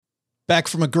Back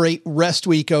from a great rest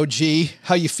week, OG.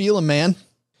 How you feeling, man?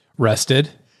 Rested.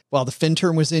 Well, the fin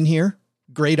term was in here.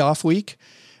 Great off week.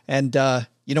 And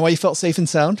you know why you felt safe and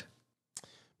sound?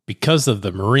 Because of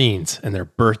the Marines and their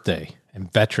birthday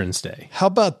and Veterans Day. How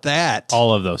about that?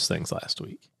 All of those things last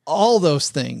week. All those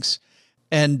things.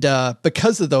 And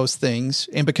because of those things,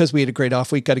 and because we had a great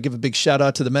off week, got to give a big shout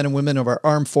out to the men and women of our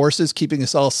armed forces, keeping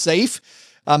us all safe.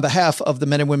 On behalf of the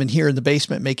men and women here in the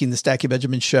basement making the Stacky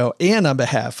Benjamin show, and on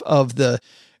behalf of the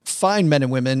fine men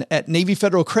and women at Navy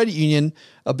Federal Credit Union,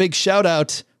 a big shout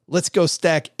out. Let's go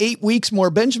stack 8 weeks more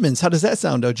Benjamins. How does that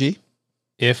sound, OG?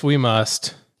 If we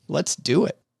must. Let's do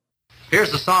it.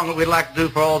 Here's the song that we'd like to do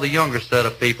for all the younger set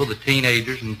of people, the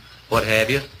teenagers and what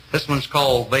have you. This one's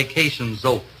called Vacation's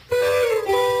Over.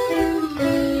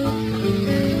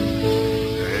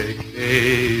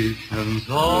 Vacation's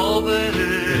over.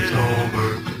 It's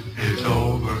over. It's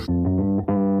over.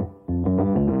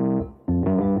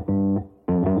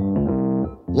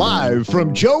 Live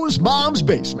from Joe's mom's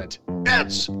basement,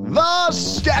 it's the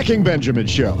Stacking Benjamin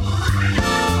Show.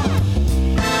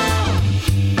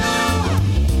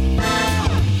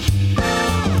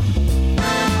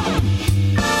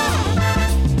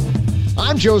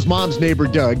 I'm Joe's mom's neighbor,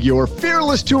 Doug, your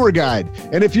fearless tour guide.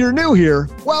 And if you're new here,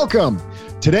 welcome.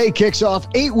 Today kicks off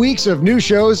 8 weeks of new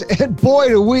shows, and boy,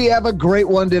 do we have a great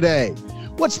one today.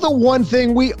 What's the one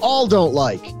thing we all don't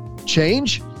like?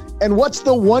 Change? And what's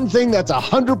the one thing that's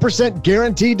 100%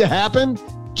 guaranteed to happen?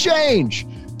 Change.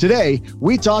 Today,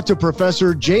 we talk to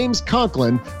Professor James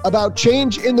Conklin about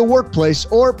change in the workplace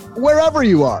or wherever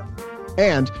you are.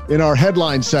 And in our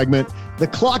headline segment, the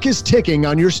clock is ticking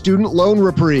on your student loan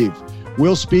reprieve.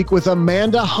 We'll speak with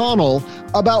Amanda Honnell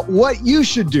about what you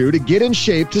should do to get in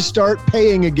shape to start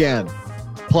paying again.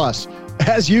 Plus,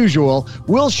 as usual,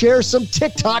 we'll share some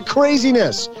TikTok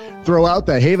craziness, throw out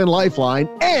the Haven Lifeline,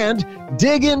 and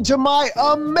dig into my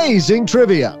amazing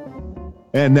trivia.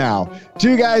 And now,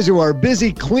 two guys who are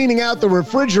busy cleaning out the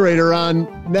refrigerator on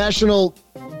National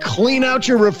Clean Out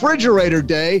Your Refrigerator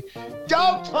Day.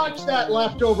 Don't touch that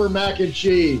leftover mac and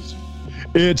cheese.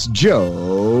 It's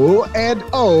Joe and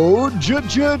O-G.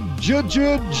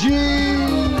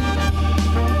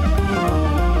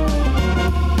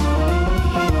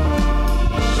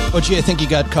 OG, I think you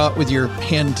got caught with your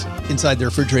hand inside the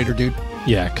refrigerator, dude.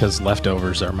 Yeah, because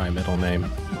leftovers are my middle name.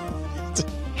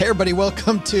 Hey, everybody,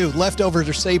 welcome to Leftovers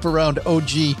Are Safe Around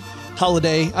OG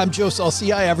Holiday. I'm Joe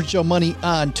Salcia, Average Joe Money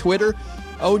on Twitter.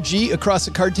 OG across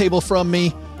the card table from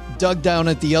me, Doug down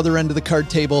at the other end of the card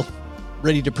table,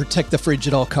 ready to protect the fridge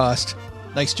at all cost.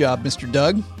 Nice job, Mr.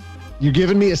 Doug. You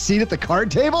giving me a seat at the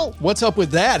card table? What's up with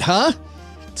that, huh?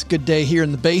 It's a good day here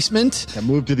in the basement. I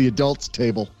moved to the adults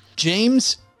table.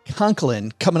 James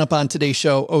Conklin coming up on today's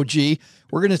show, OG.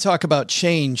 We're going to talk about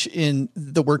change in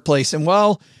the workplace. And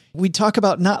while we talk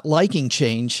about not liking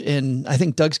change, and I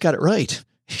think Doug's got it right.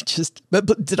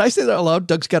 But did I say that out loud?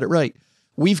 Doug's got it right.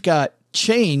 We've got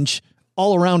change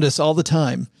all around us all the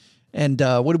time. And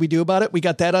what do we do about it? We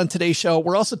got that on today's show.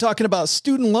 We're also talking about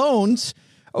student loans.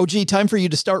 OG, time for you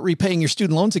to start repaying your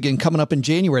student loans again coming up in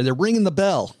January. They're ringing the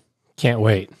bell. Can't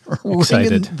wait.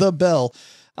 Excited. Ringing the bell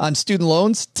on student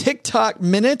loans. TikTok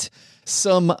minute.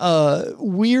 Some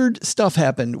weird stuff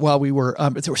happened while we were,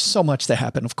 there was so much that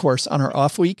happened, of course, on our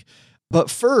off week. But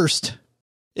first,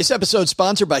 this episode is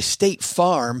sponsored by State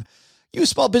Farm. You a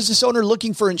small business owner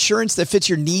looking for insurance that fits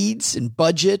your needs and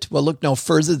budget? Well, look no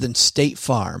further than State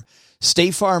Farm.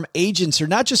 State Farm agents are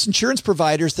not just insurance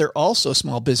providers, they're also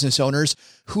small business owners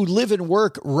who live and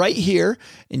work right here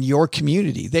in your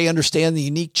community. They understand the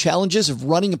unique challenges of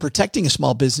running and protecting a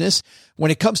small business. When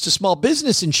it comes to small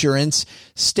business insurance,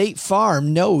 State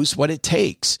Farm knows what it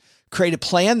takes. Create a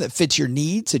plan that fits your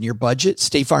needs and your budget.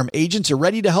 State Farm agents are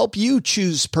ready to help you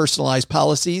choose personalized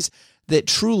policies that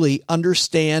truly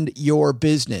understand your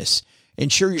business.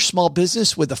 Insure your small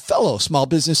business with a fellow small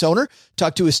business owner.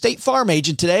 Talk to a State Farm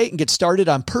agent today and get started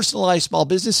on personalized small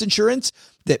business insurance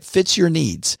that fits your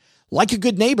needs. Like a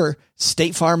good neighbor,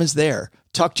 State Farm is there.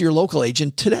 Talk to your local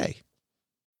agent today.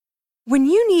 When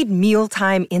you need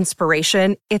mealtime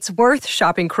inspiration, it's worth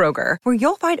shopping Kroger, where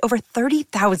you'll find over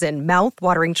 30,000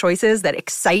 mouth-watering choices that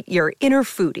excite your inner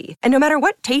foodie. And no matter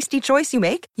what tasty choice you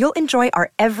make, you'll enjoy our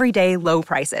everyday low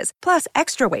prices, plus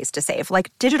extra ways to save,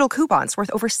 like digital coupons worth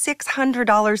over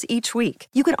 $600 each week.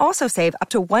 You can also save up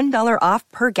to $1 off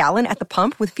per gallon at the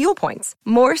pump with fuel points.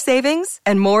 More savings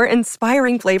and more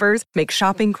inspiring flavors make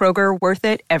shopping Kroger worth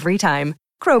it every time.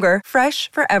 Kroger,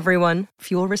 fresh for everyone.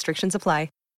 Fuel restrictions apply.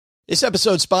 This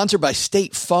episode is sponsored by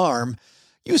State Farm.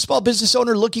 You a small business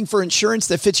owner looking for insurance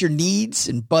that fits your needs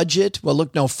and budget? Well,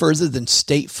 look no further than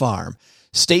State Farm.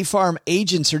 State Farm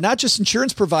agents are not just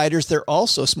insurance providers, they're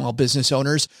also small business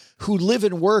owners who live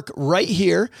and work right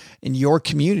here in your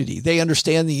community. They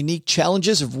understand the unique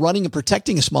challenges of running and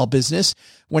protecting a small business.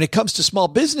 When it comes to small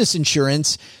business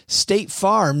insurance, State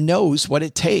Farm knows what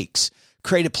it takes.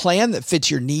 Create a plan that fits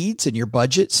your needs and your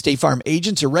budget. State Farm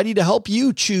agents are ready to help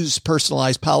you choose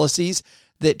personalized policies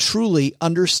that truly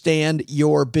understand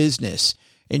your business.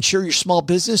 Insure your small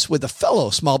business with a fellow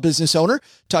small business owner.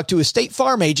 Talk to a State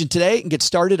Farm agent today and get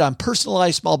started on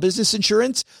personalized small business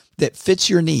insurance that fits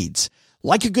your needs.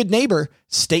 Like a good neighbor,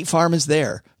 State Farm is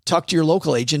there. Talk to your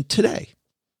local agent today.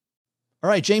 All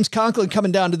right, James Conklin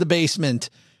coming down to the basement.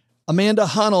 Amanda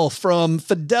Hunnell from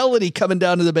Fidelity coming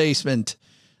down to the basement.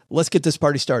 Let's get this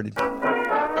party started.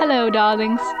 Hello,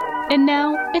 darlings. And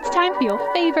now it's time for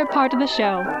your favorite part of the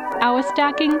show, our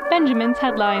Stacking Benjamin's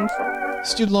headlines.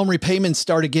 Student loan repayments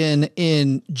start again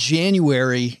in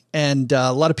January, and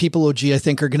a lot of people, OG, I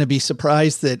think, are going to be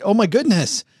surprised that, oh my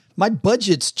goodness, my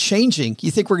budget's changing.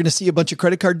 You think we're going to see a bunch of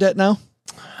credit card debt now?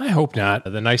 I hope not.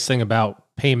 The nice thing about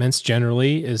payments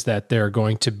generally is that they're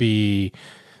going to be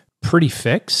pretty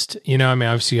fixed. You know, I mean,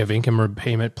 obviously you have income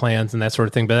repayment plans and that sort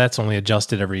of thing, but that's only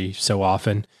adjusted every so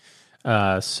often.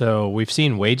 So we've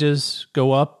seen wages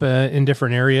go up in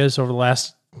different areas over the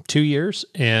last 2 years,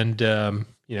 and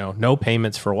no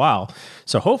payments for a while.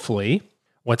 So hopefully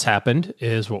what's happened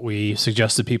is what we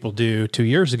suggested people do 2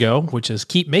 years ago, which is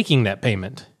keep making that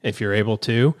payment if you're able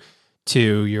to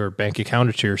your bank account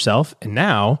or to yourself. And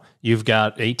now you've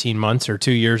got 18 months or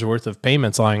 2 years worth of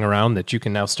payments lying around that you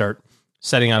can now start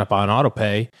setting up on auto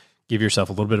pay, give yourself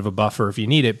a little bit of a buffer if you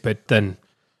need it, but then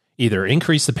either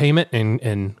increase the payment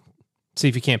and see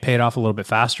if you can't pay it off a little bit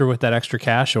faster with that extra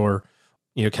cash, or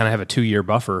kind of have a 2-year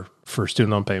buffer for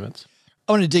student loan payments.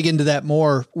 I want to dig into that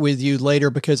more with you later,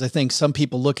 because I think some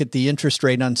people look at the interest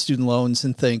rate on student loans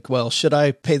and think, well, should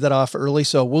I pay that off early?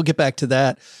 So we'll get back to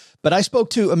that. But I spoke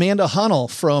to Amanda Hunnell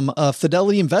from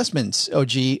Fidelity Investments,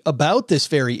 OG, about this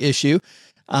very issue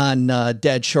on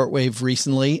Dad Shortwave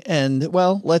recently. And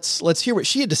well, let's hear what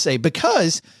she had to say,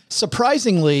 because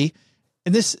surprisingly,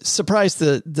 and this surprised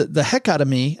the heck out of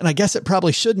me, and I guess it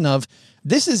probably shouldn't have,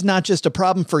 this is not just a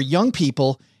problem for young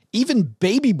people. Even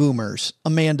baby boomers,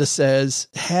 Amanda says,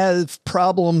 have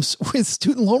problems with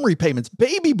student loan repayments.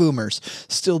 Baby boomers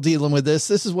still dealing with this.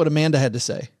 This is what Amanda had to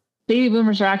say. Baby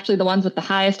boomers are actually the ones with the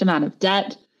highest amount of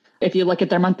debt if you look at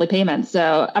their monthly payments.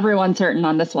 So everyone's hurting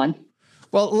on this one.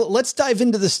 Well, let's dive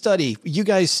into the study. You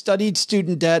guys studied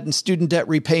student debt and student debt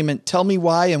repayment. Tell me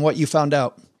why and what you found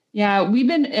out. Yeah, we've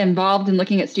been involved in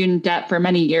looking at student debt for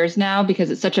many years now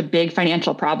because it's such a big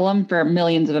financial problem for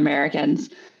millions of Americans.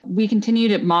 We continue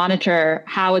to monitor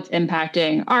how it's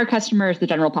impacting our customers, the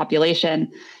general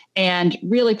population, and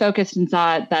really focused and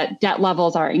saw that debt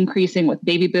levels are increasing with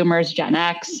baby boomers, Gen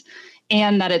X,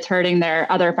 and that it's hurting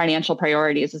their other financial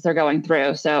priorities as they're going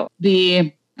through. So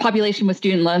the population with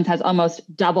student loans has almost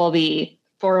double the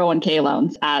 401k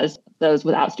loans as those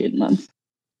without student loans.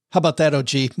 How about that,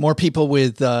 OG? More people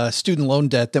with student loan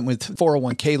debt than with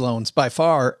 401k loans by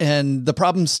far, and the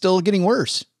problem's still getting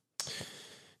worse.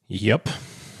 Yep.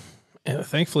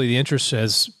 Thankfully, the interest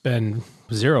has been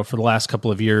zero for the last couple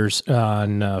of years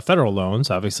on federal loans.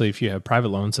 Obviously, if you have private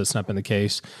loans, that's not been the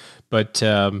case. But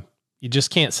you just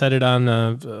can't set it on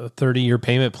a 30-year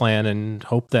payment plan and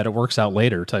hope that it works out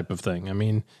later type of thing. I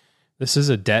mean, this is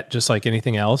a debt just like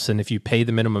anything else. And if you pay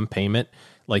the minimum payment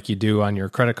like you do on your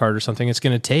credit card or something, it's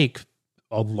going to take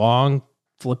a long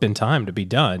flipping time to be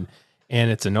done.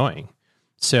 And it's annoying.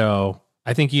 So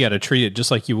I think you got to treat it just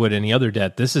like you would any other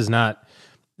debt. This is not...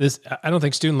 I don't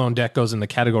think student loan debt goes in the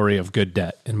category of good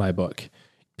debt in my book.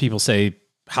 People say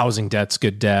housing debt's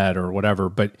good debt or whatever,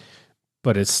 but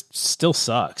it still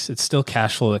sucks. It's still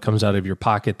cash flow that comes out of your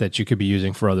pocket that you could be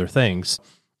using for other things,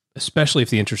 especially if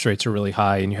the interest rates are really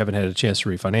high and you haven't had a chance to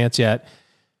refinance yet.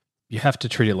 You have to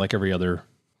treat it like every other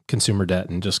consumer debt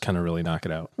and just kind of really knock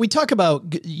it out. We talk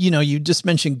about, you just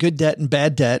mentioned good debt and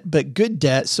bad debt, but good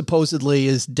debt supposedly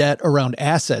is debt around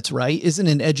assets, right? Isn't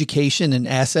an education an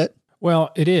asset?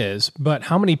 Well, it is, but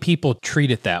how many people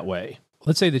treat it that way?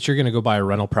 Let's say that you're going to go buy a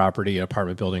rental property, an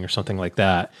apartment building or something like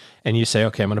that, and you say,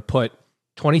 okay, I'm going to put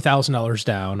 $20,000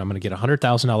 down. I'm going to get a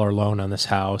 $100,000 loan on this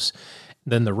house.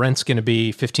 Then the rent's going to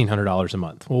be $1,500 a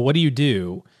month. Well, what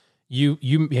do?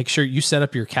 You make sure you set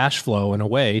up your cash flow in a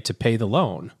way to pay the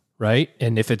loan, right?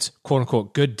 And if it's quote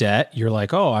unquote good debt, you're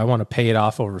like, oh, I want to pay it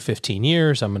off over 15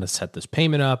 years. I'm going to set this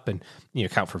payment up and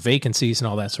account for vacancies and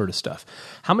all that sort of stuff.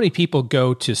 How many people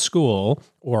go to school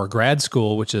or grad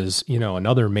school, which is,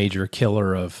 another major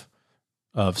killer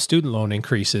of student loan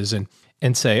increases,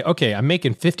 and say, okay, I'm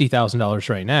making $50,000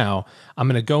 right now. I'm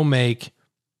going to go make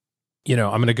I'm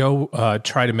going to go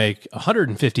try to make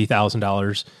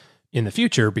 $150,000 in the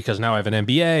future because now I have an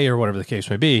MBA or whatever the case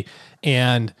may be.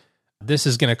 And this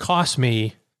is going to cost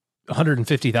me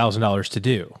 $150,000 to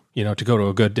do, to go to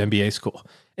a good MBA school.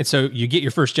 And so you get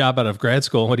your first job out of grad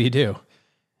school. What do? You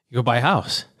go buy a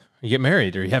house, you get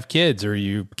married, or you have kids, or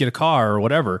you get a car or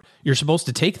whatever. You're supposed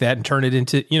to take that and turn it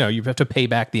into, you have to pay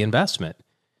back the investment.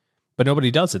 But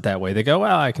nobody does it that way. They go,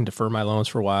 well, I can defer my loans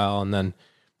for a while. And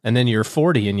then you're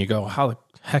 40 and you go, how the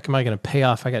heck am I going to pay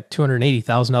off? I got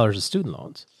 $280,000 of student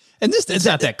loans. And it's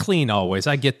not that clean always.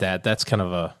 I get that. That's kind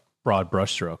of a broad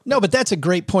brushstroke. No, but that's a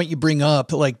great point you bring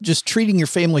up. Like just treating your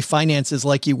family finances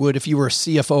like you would if you were a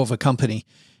CFO of a company.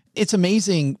 It's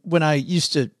amazing when I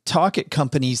used to talk at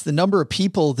companies, the number of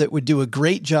people that would do a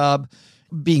great job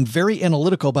being very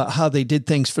analytical about how they did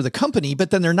things for the company,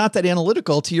 but then they're not that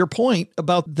analytical, to your point,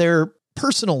 about their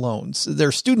personal loans,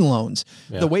 their student loans,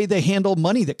 the way they handle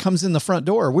money that comes in the front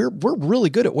door. We're really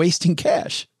good at wasting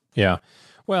cash. Yeah.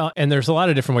 Well, and there's a lot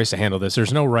of different ways to handle this.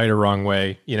 There's no right or wrong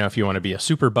way. If you want to be a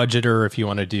super budgeter, if you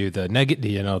want to do the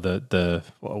negative, the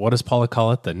what does Paula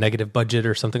call it? The negative budget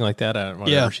or something like that. I don't know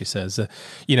whatever she says.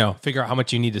 Figure out how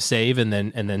much you need to save and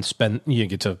then spend. You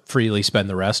get to freely spend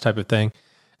the rest, type of thing.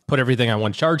 Put everything on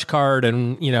one charge card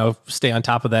and stay on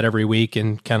top of that every week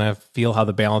and kind of feel how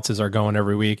the balances are going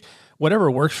every week.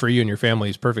 Whatever works for you and your family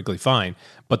is perfectly fine.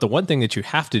 But the one thing that you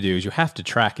have to do is you have to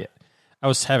track it. I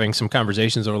was having some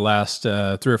conversations over the last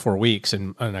 3 or 4 weeks,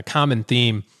 and a common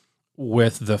theme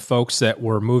with the folks that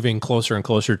were moving closer and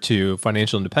closer to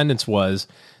financial independence was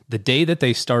the day that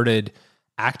they started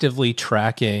actively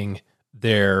tracking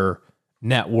their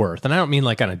net worth. And I don't mean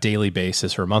like on a daily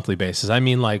basis or a monthly basis. I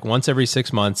mean like once every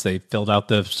 6 months, they filled out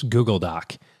the Google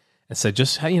Doc and said,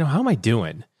 just, how am I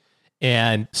doing?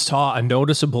 And saw a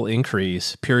noticeable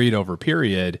increase period over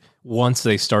period once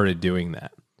they started doing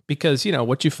that. Because,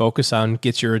 what you focus on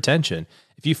gets your attention.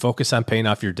 If you focus on paying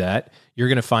off your debt, you're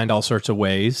going to find all sorts of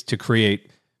ways to create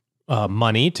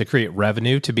money, to create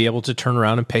revenue, to be able to turn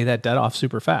around and pay that debt off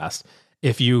super fast.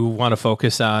 If you want to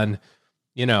focus on,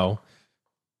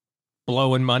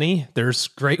 blowing money, there's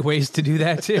great ways to do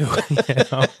that too.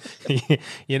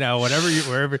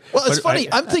 Wherever. Well, it's funny.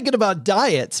 I'm thinking about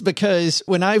diets because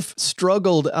when I've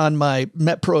struggled on my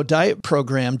MetPro diet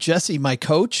program, Jessie, my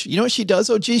coach, you know what she does?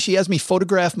 Oh, gee, she has me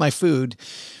photograph my food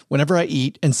whenever I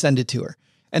eat and send it to her.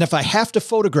 And if I have to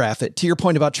photograph it, to your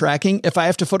point about tracking, if I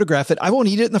have to photograph it, I won't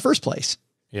eat it in the first place.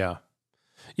 Yeah.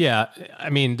 Yeah. I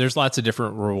mean, there's lots of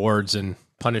different rewards and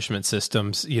punishment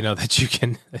systems,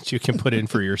 that you can put in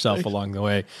for yourself along the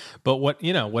way. But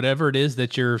whatever it is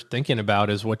that you're thinking about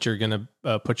is what you're going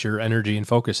to put your energy and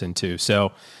focus into.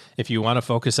 So if you want to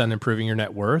focus on improving your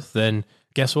net worth, then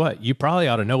guess what? You probably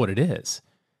ought to know what it is.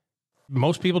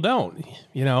 Most people don't,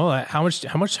 how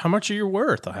much are you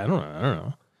worth? I don't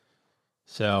know.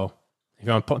 So if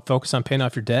you want to focus on paying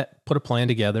off your debt, put a plan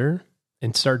together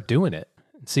and start doing it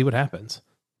and see what happens.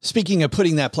 Speaking of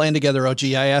putting that plan together, OG,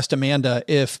 I asked Amanda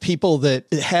if people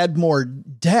that had more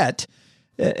debt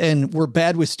and were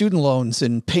bad with student loans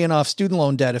and paying off student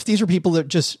loan debt, if these are people that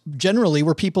just generally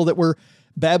were people that were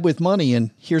bad with money.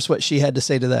 And here's what she had to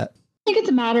say to that. I think it's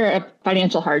a matter of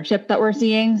financial hardship that we're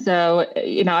seeing. So,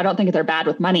 I don't think they're bad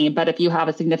with money, but if you have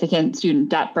a significant student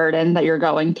debt burden that you're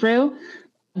going through,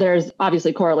 there's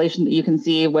obviously correlation that you can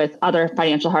see with other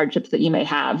financial hardships that you may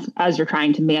have as you're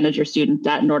trying to manage your student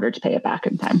debt in order to pay it back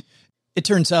in time. It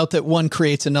turns out that one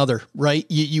creates another, right?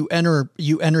 You enter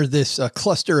this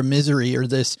cluster of misery or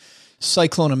this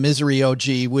cyclone of misery,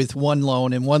 OG, with one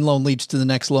loan, and one loan leads to the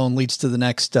next loan, leads to the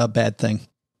next bad thing.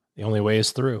 The only way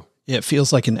is through. It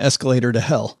feels like an escalator to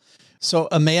hell. So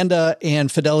Amanda and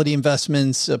Fidelity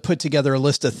Investments put together a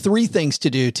list of 3 things to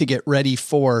do to get ready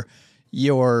for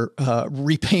your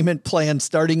repayment plan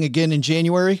starting again in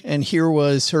January. And here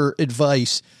was her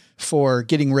advice for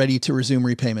getting ready to resume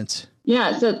repayments.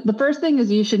 Yeah. So the first thing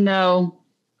is you should know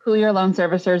who your loan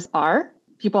servicers are.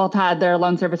 People have had their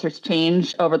loan servicers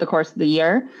change over the course of the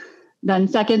year. Then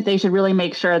second, they should really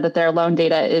make sure that their loan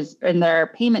data is and their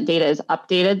payment data is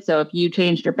updated. So if you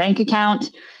changed your bank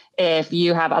account, if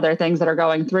you have other things that are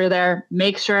going through there,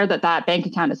 make sure that that bank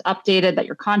account is updated, that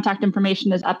your contact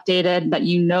information is updated, that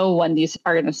you know when these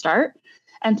are going to start.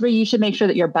 And 3, you should make sure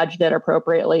that you're budgeted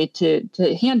appropriately to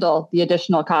handle the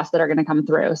additional costs that are going to come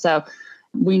through. So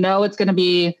we know it's going to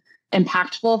be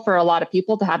impactful for a lot of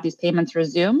people to have these payments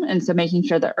resume. And so making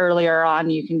sure that earlier on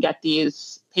you can get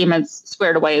these payments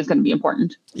squared away is going to be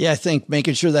important. Yeah, I think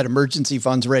making sure that emergency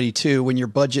fund's ready too when your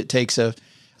budget takes a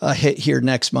hit here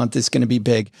next month is going to be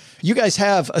big. You guys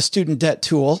have a student debt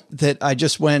tool that I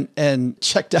just went and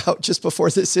checked out just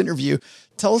before this interview.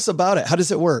 Tell us about it. How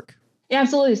does it work? Yeah,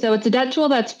 absolutely. So it's a debt tool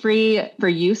that's free for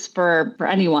use for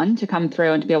anyone to come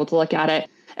through and to be able to look at it.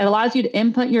 It allows you to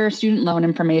input your student loan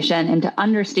information and to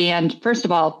understand, first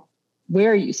of all,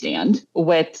 where you stand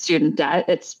with student debt.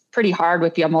 It's pretty hard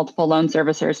if you have multiple loan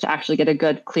servicers to actually get a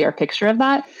good, clear picture of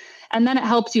that. And then it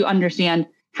helps you understand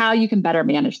how you can better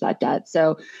manage that debt.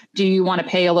 So do you want to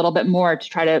pay a little bit more to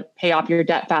try to pay off your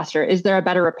debt faster? Is there a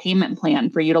better repayment plan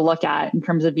for you to look at in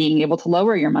terms of being able to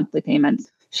lower your monthly payments?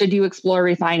 Should you explore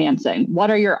refinancing? What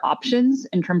are your options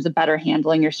in terms of better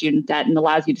handling your student debt, and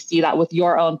allows you to see that with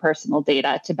your own personal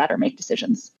data to better make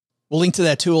decisions? We'll link to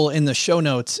that tool in the show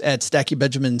notes at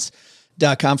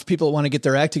StackyBenjamins.com for people that want to get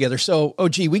their act together. So,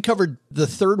 OG, we covered the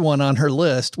third one on her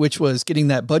list, which was getting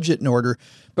that budget in order.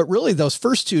 But really, those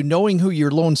first two, knowing who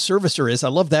your loan servicer is, I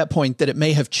love that point that it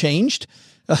may have changed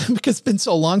because it's been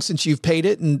so long since you've paid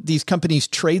it. And these companies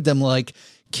trade them like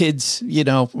kids,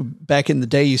 back in the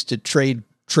day used to trade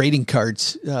trading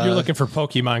cards. You're looking for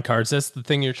Pokemon cards. That's the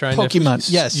thing you're trying Pokemon,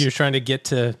 to... yes. You're trying to get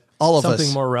to all of something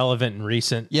us. more relevant and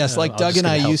recent. Yes, like Doug and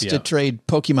I used to trade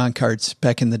Pokemon cards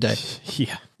back in the day.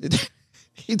 Yeah.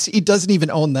 He doesn't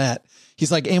even own that. He's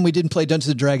like, and we didn't play Dungeons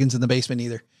and Dragons in the basement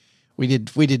either. We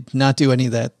did not do any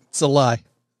of that. It's a lie.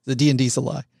 The D&D's a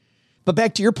lie. But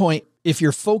back to your point, if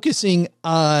you're focusing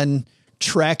on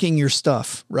tracking your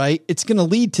stuff, right, it's going to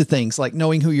lead to things like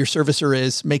knowing who your servicer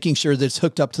is, making sure that it's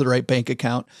hooked up to the right bank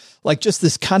account, like just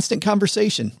this constant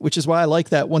conversation, which is why I like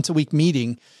that once a week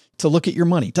meeting to look at your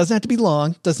money. Doesn't have to be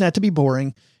long, doesn't have to be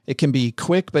boring. It can be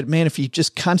quick, but man, if you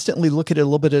just constantly look at it a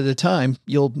little bit at a time,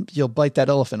 you'll bite that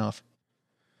elephant off.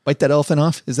 Bite that elephant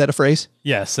off? Is that a phrase?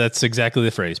 Yes, that's exactly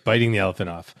the phrase, biting the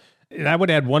elephant off. And I would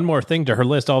add one more thing to her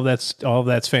list. All of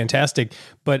that's fantastic.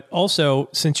 But also,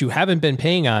 since you haven't been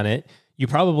paying on it, you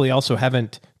probably also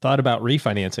haven't thought about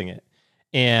refinancing it.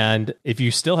 And if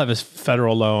you still have a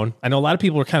federal loan, I know a lot of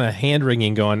people are kind of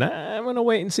hand-wringing going, I'm going to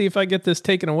wait and see if I get this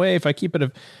taken away. If I keep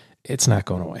it, it's not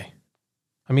going away.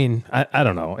 I mean, I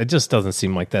don't know. It just doesn't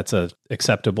seem like that's a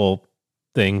acceptable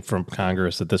thing from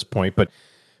Congress at this point. But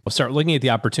we'll start looking at the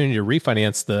opportunity to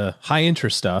refinance the high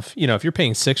interest stuff. If you're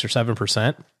paying 6 or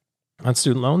 7% on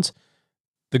student loans,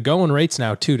 the going rate's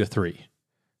now 2 to 3.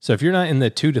 So if you're not in the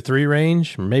 2 to 3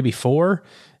 range, or maybe 4,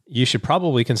 you should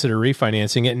probably consider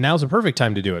refinancing it. And now's the perfect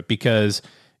time to do it because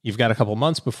you've got a couple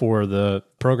months before the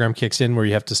program kicks in where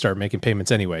you have to start making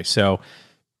payments anyway. So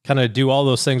kind of do all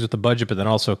those things with the budget, but then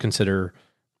also consider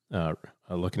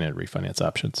looking at refinance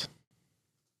options.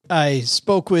 I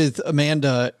spoke with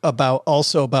Amanda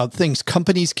about things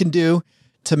companies can do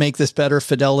to make this better.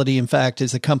 Fidelity, in fact,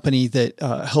 is a company that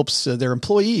helps their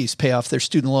employees pay off their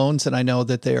student loans. And I know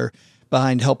that they're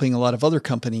behind helping a lot of other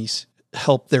companies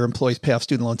help their employees pay off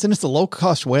student loans. And it's a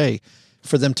low-cost way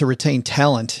for them to retain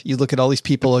talent. You look at all these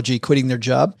people, quitting their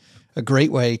job. A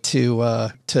great way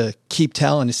to keep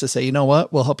talent is to say, you know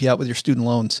what, we'll help you out with your student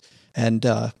loans, and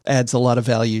adds a lot of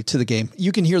value to the game.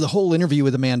 You can hear the whole interview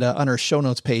with Amanda on our show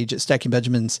notes page at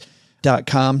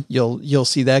StackingBenjamins.com. You'll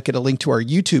see that. Get a link to our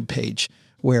YouTube page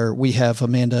where we have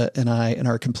Amanda and I and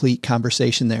our complete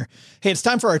conversation there. Hey, it's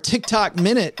time for our TikTok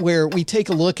Minute, where we take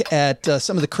a look at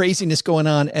some of the craziness going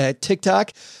on at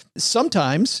TikTok.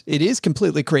 Sometimes it is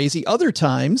completely crazy. Other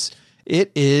times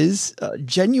it is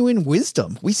genuine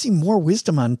wisdom. We see more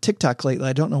wisdom on TikTok lately.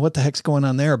 I don't know what the heck's going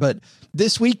on there, but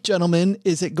this week, gentlemen,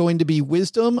 is it going to be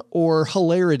wisdom or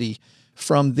hilarity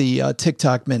from the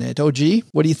TikTok Minute? OG,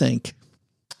 what do you think?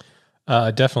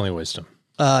 Definitely wisdom.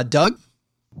 Doug?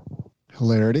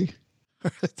 Hilarity.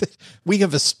 We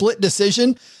have a split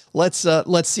decision. Let's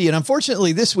see. And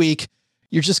unfortunately, this week,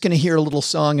 you're just going to hear a little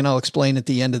song, and I'll explain at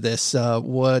the end of this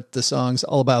what the song's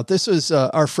all about. This was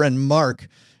our friend Mark,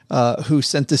 who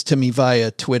sent this to me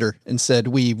via Twitter and said,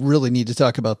 we really need to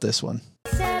talk about this one.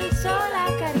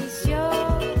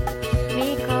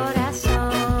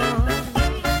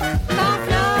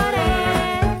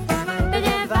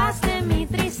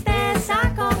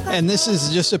 And this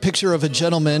is just a picture of a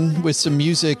gentleman with some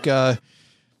music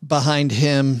behind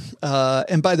him.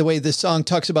 And by the way, this song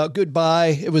talks about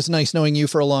goodbye. It was nice knowing you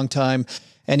for a long time.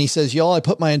 And he says, y'all, I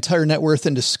put my entire net worth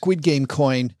into Squid Game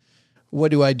coin.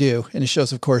 What do I do? And it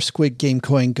shows, of course, Squid Game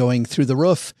coin going through the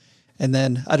roof. And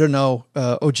then, I don't know,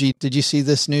 OG, did you see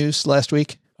this news last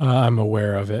week? I'm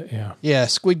aware of it, yeah. Yeah,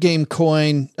 Squid Game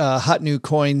coin, hot new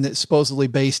coin that's supposedly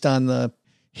based on the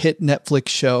hit Netflix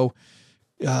show.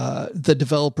 The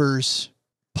developers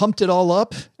pumped it all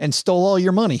up and stole all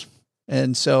your money.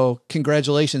 And so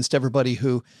congratulations to everybody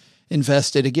who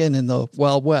invested again in the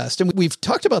Wild West. And we've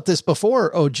talked about this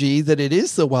before, OG, that it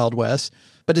is the Wild West,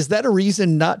 but is that a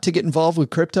reason not to get involved with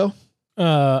crypto?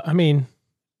 I mean,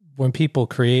 when people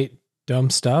create dumb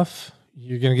stuff,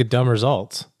 you're going to get dumb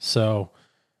results. So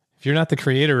if you're not the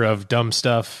creator of dumb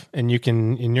stuff and you're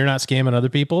not scamming other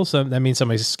people, so that means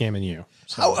somebody's scamming you.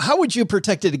 So How would you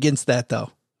protect it against that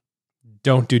though?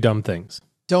 don't do dumb things.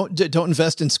 Don't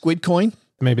invest in Squid Coin.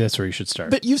 Maybe that's where you should start.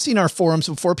 But you've seen our forums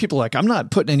before. People are like, I'm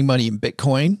not putting any money in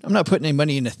Bitcoin. I'm not putting any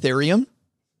money in Ethereum.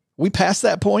 We passed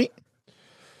that point.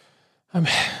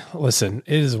 Listen,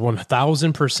 it is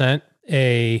 1,000%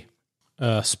 a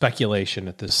speculation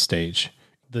at this stage.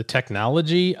 The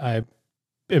technology, I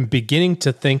am beginning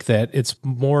to think that it's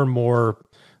more and more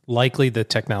likely that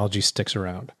technology sticks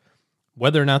around.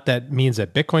 Whether or not that means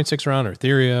that Bitcoin sticks around, or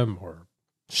Ethereum, or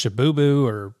Shibubu,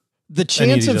 or the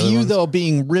chance of you, though,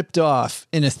 being ripped off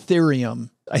in Ethereum,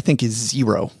 I think, is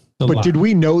zero. But did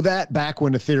we know that back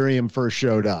when Ethereum first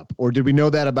showed up? Or did we know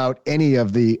that about any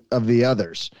of the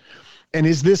others? And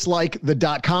is this like the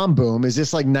 .com boom? Is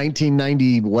this like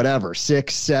 1990, whatever,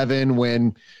 6, 7,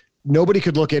 when nobody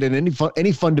could look at it,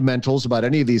 any fundamentals about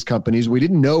any of these companies? We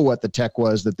didn't know what the tech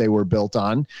was that they were built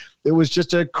on. It was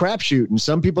just a crapshoot. And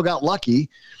some people got lucky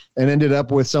and ended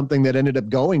up with something that ended up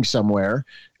going somewhere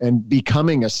and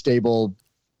becoming a stable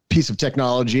piece of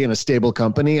technology and a stable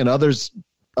company. And others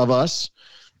of us,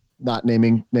 not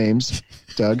naming names,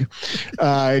 Doug,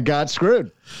 got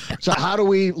screwed. So how do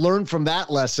we learn from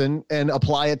that lesson and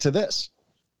apply it to this?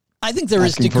 I think there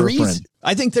is degrees.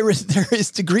 I think there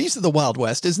is degrees of the Wild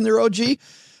West, isn't there, OG?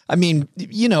 I mean,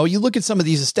 you look at some of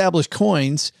these established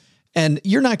coins, and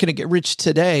you're not going to get rich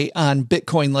today on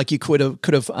Bitcoin like you could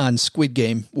have on Squid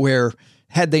Game, where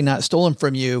had they not stolen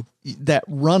from you, that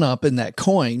run up in that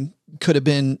coin could have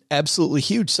been absolutely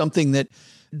huge. Something that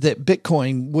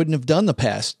Bitcoin wouldn't have done the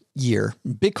past year.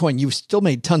 Bitcoin, you still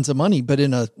made tons of money, but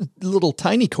in a little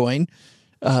tiny coin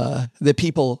that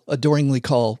people adoringly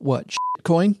call what?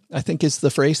 Coin, I think is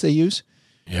the phrase they use.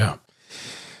 Yeah.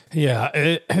 Yeah.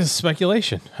 It's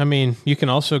speculation. I mean, you can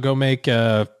also go make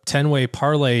a 10-way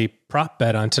parlay prop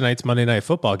bet on tonight's Monday Night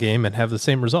Football game and have the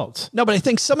same results. No, but I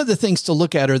think some of the things to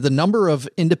look at are the number of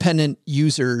independent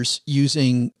users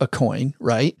using a coin,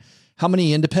 right? How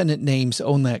many independent names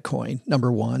own that coin?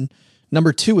 Number one.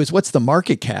 Number two is what's the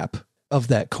market cap of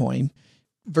that coin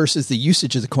versus the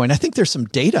usage of the coin. I think there's some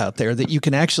data out there that you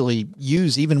can actually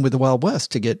use even with the Wild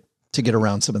West to get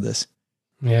around some of this.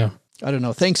 Yeah. I don't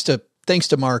know. Thanks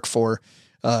to Mark for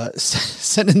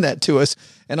sending that to us.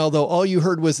 And although all you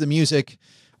heard was the music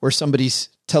where somebody's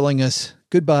telling us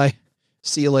goodbye,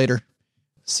 see you later,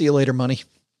 money.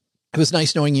 It was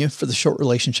nice knowing you for the short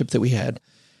relationship that we had.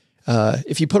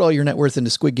 If you put all your net worth into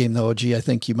Squid Game, though, OG, I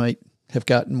think you might have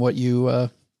gotten what you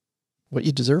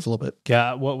deserve a little bit.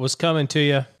 Got what was coming to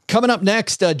you. Coming up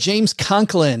next, James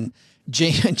Conklin.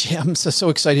 I'm so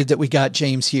excited that we got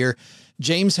James here.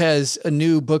 James has a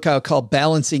new book out called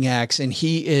Balancing Acts, and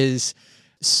he is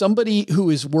somebody who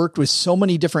has worked with so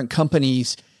many different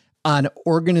companies on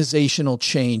organizational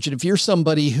change. And if you're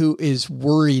somebody who is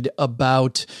worried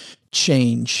about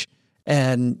change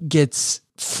and gets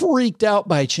freaked out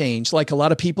by change, like a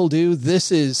lot of people do,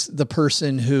 this is the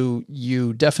person who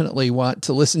you definitely want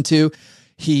to listen to.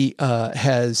 He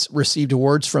has received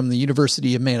awards from the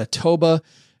University of Manitoba,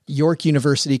 York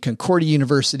University, Concordia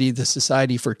University, the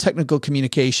Society for Technical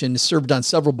Communication, served on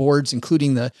several boards,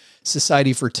 including the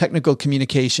Society for Technical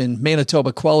Communication,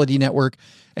 Manitoba Quality Network,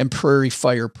 and Prairie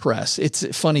Fire Press. It's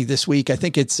funny this week. I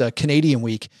think it's Canadian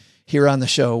week here on the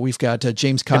show. We've got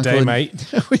James Conklin. Good day,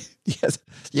 mate. Yes.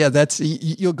 Yeah,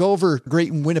 you'll go over great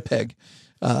in Winnipeg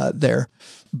there.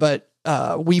 But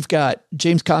we've got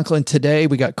James Conklin today.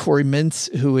 We got Corey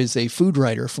Mintz, who is a food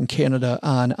writer from Canada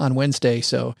on Wednesday.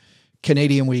 So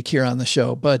Canadian week here on the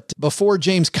show. But before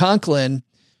James Conklin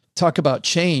talk about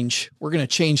change, we're going to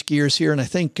change gears here. And I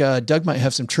think Doug might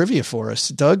have some trivia for us.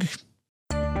 Doug?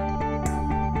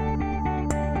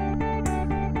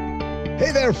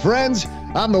 Hey there, friends.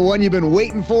 I'm the one you've been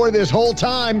waiting for this whole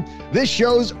time. This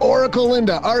show's Oracle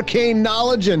into arcane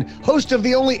knowledge and host of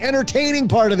the only entertaining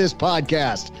part of this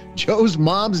podcast, Joe's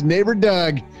mom's neighbor,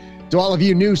 Doug. To all of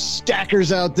you new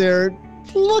stackers out there,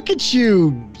 look at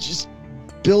you, just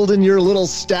building your little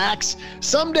stacks.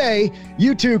 Someday,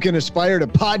 you too can aspire to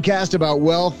podcast about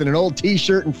wealth in an old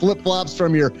t-shirt and flip-flops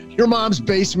from your mom's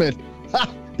basement.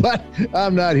 But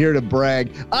I'm not here to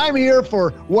brag. I'm here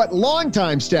for what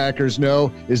longtime stackers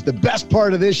know is the best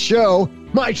part of this show,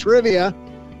 my trivia.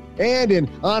 And in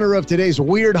honor of today's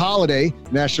weird holiday,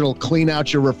 National Clean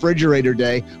Out Your Refrigerator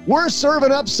Day, we're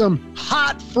serving up some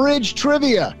hot fridge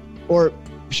trivia. Or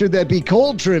should that be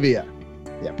cold trivia?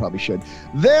 Yeah, probably should.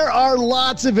 There are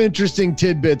lots of interesting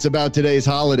tidbits about today's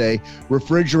holiday.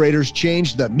 Refrigerators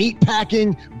changed the meat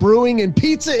packing, brewing, and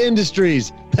pizza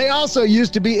industries. They also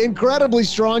used to be incredibly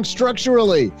strong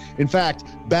structurally. In fact,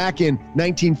 back in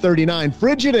 1939,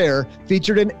 Frigidaire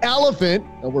featured an elephant,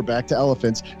 and we're back to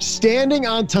elephants, standing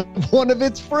on top of one of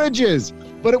its fridges.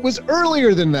 But it was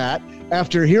earlier than that,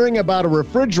 after hearing about a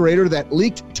refrigerator that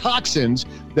leaked toxins,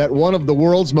 that one of the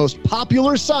world's most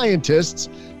popular scientists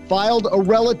filed a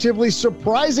relatively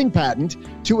surprising patent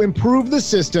to improve the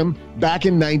system back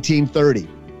in 1930.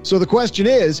 So the question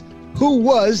is, who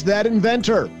was that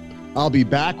inventor? I'll be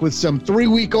back with some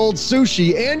 3-week-old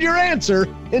sushi and your answer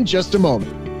in just a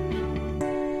moment.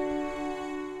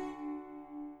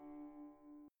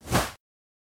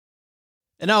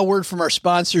 And now a word from our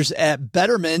sponsors at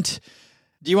Betterment.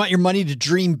 Do you want your money to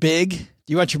dream big?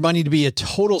 Do you want your money to be a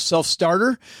total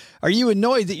self-starter? Are you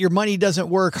annoyed that your money doesn't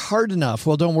work hard enough?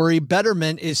 Well, don't worry.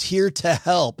 Betterment is here to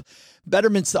help.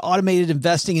 Betterment's the automated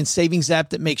investing and savings app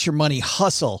that makes your money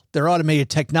hustle. Their automated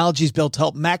technology is built to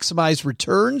help maximize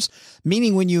returns,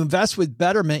 meaning when you invest with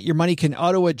Betterment, your money can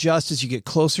auto-adjust as you get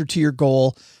closer to your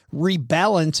goal,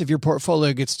 rebalance if your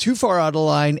portfolio gets too far out of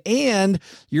line, and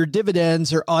your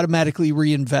dividends are automatically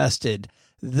reinvested.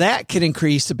 That can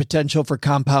increase the potential for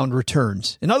compound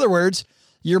returns. In other words,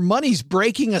 your money's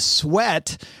breaking a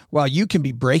sweat while you can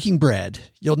be breaking bread.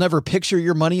 You'll never picture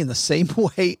your money in the same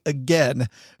way again.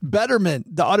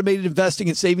 Betterment, the automated investing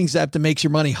and savings app that makes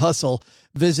your money hustle.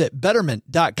 Visit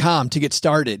betterment.com to get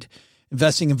started.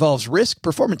 Investing involves risk.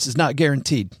 Performance is not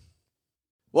guaranteed.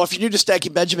 Well, if you're new to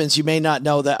Stacking Benjamins, you may not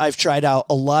know that I've tried out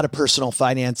a lot of personal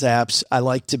finance apps. I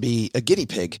like to be a guinea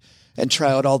pig and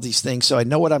try out all these things. So I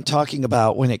know what I'm talking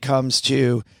about when it comes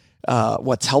to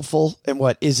what's helpful and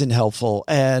what isn't helpful.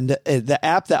 And the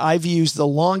app that I've used the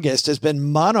longest has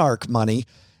been Monarch Money.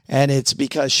 And it's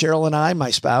because Cheryl and I,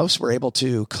 my spouse, were able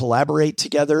to collaborate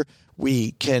together.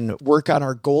 We can work on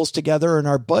our goals together, and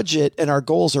our budget and our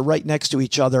goals are right next to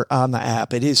each other on the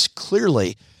app. It is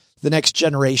clearly the next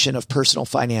generation of personal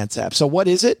finance apps. So what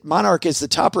is it? Monarch is the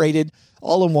top-rated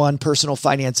all-in-one personal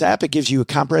finance app. It gives you a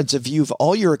comprehensive view of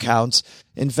all your accounts,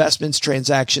 investments,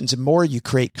 transactions, and more. You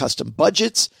create custom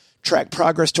budgets, track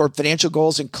progress toward financial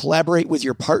goals, and collaborate with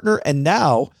your partner. And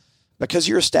now, because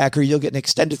you're a stacker, you'll get an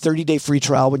extended 30-day free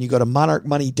trial when you go to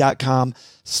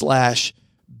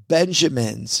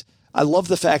monarchmoney.com/Benjamins. I love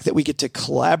the fact that we get to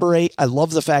collaborate. I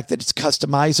love the fact that it's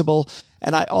customizable.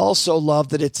 And I also love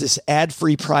that it's this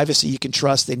ad-free privacy you can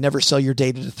trust. They never sell your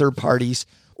data to third parties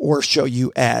or show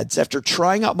you ads. After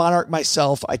trying out Monarch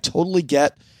myself, I totally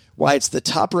get why it's the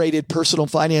top-rated personal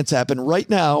finance app. And right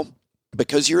now,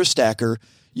 because you're a stacker,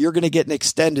 you're going to get an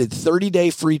extended 30-day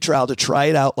free trial to try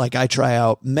it out like I try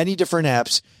out many different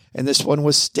apps. And this one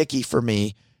was sticky for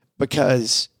me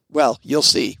because, well, you'll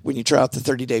see when you try out the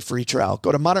 30-day free trial.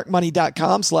 Go to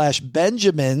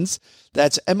monarchmoney.com/Benjamins.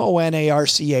 That's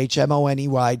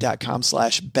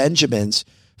monarchmoney.com/Benjamins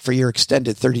for your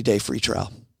extended 30-day free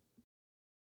trial.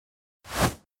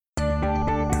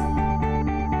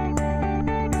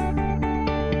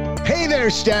 Hey there,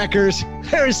 stackers.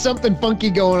 There is something funky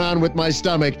going on with my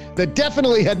stomach that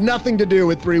definitely had nothing to do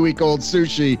with 3-week-old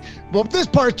sushi. Well, this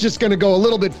part's just going to go a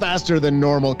little bit faster than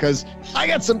normal because I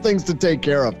got some things to take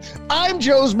care of. I'm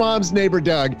Joe's mom's neighbor,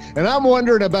 Doug, and I'm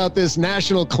wondering about this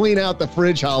National Clean Out the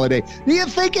Fridge holiday. Do you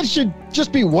think it should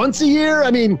just be once a year?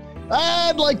 I mean,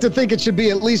 I'd like to think it should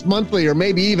be at least monthly or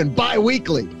maybe even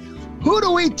bi-weekly. Who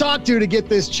do we talk to get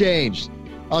this changed?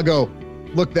 I'll go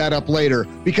look that up later,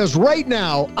 because right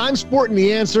now I'm sporting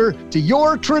the answer to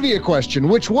your trivia question,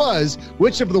 which was,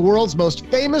 which of the world's most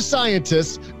famous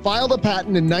scientists filed a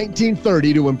patent in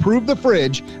 1930 to improve the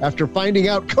fridge after finding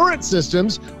out current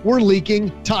systems were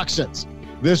leaking toxins?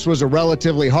 This was a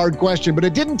relatively hard question, but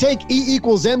it didn't take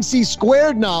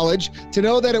E=MC² knowledge to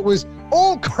know that it was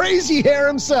old crazy hair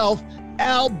himself,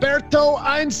 Alberto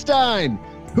Einstein,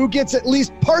 who gets at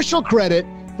least partial credit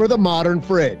for the modern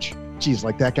fridge. Geez,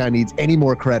 like that guy needs any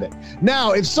more credit.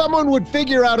 Now, if someone would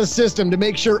figure out a system to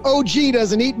make sure OG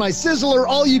doesn't eat my Sizzler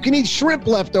all-you-can-eat shrimp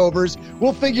leftovers,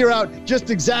 we'll figure out just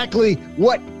exactly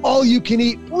what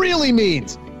all-you-can-eat really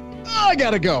means. I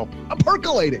gotta go. I'm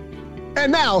percolating.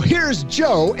 And now, here's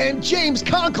Joe and James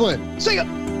Conklin. See ya.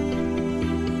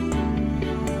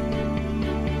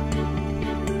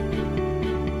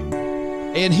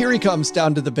 And here he comes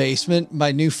down to the basement,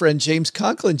 my new friend, James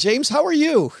Conklin. James, how are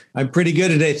you? I'm pretty good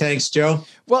today. Thanks, Joe.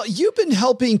 Well, you've been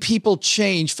helping people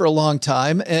change for a long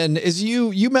time. And as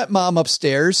you met Mom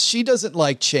upstairs, she doesn't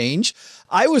like change.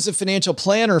 I was a financial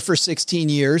planner for 16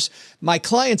 years. My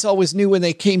clients always knew when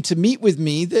they came to meet with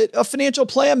me that a financial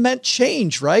plan meant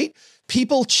change, right?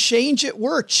 people change at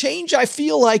work. Change, I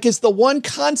feel like, is the one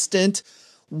constant.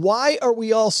 Why are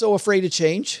we all so afraid of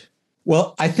change?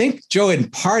 Well, I think, Joe, in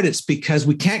part, it's because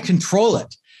we can't control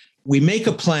it. We make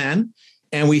a plan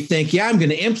and we think, yeah, I'm going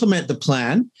to implement the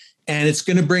plan and it's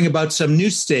going to bring about some new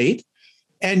state.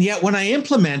 And yet when I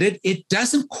implement it, it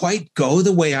doesn't quite go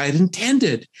the way I'd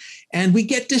intended. And we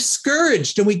get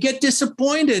discouraged and we get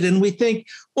disappointed and we think,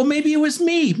 well, maybe it was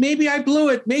me. Maybe I blew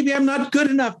it. Maybe I'm not good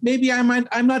enough. Maybe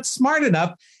I'm not smart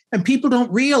enough. And people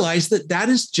don't realize that that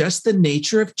is just the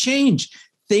nature of change.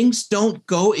 Things don't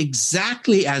go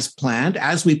exactly as planned,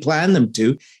 as we plan them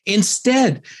to.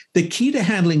 Instead, the key to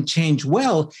handling change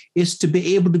well is to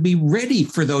be able to be ready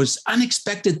for those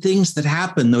unexpected things that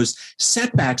happen, those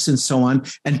setbacks and so on,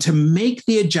 and to make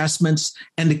the adjustments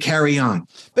and to carry on.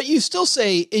 But you still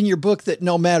say in your book that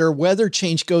no matter whether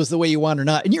change goes the way you want or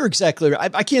not, and you're exactly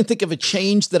right. I can't think of a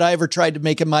change that I ever tried to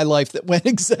make in my life that went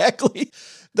exactly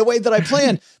the way that I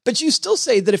planned. But you still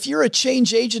say that if you're a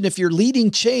change agent, if you're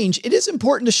leading change, it is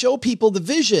important to show people the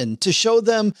vision, to show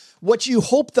them what you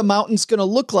hope the mountain's going to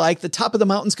look like, the top of the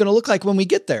mountain's going to look like when we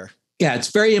get there. Yeah,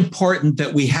 it's very important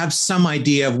that we have some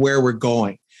idea of where we're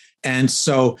going. And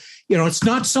so, it's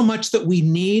not so much that we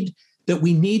need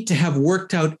to have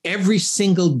worked out every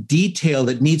single detail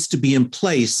that needs to be in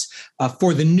place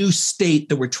for the new state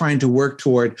that we're trying to work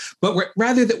toward, but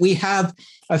rather that we have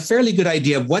a fairly good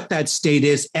idea of what that state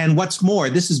is. And what's more,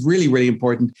 this is really, really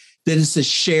important, that it's a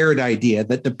shared idea,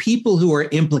 that the people who are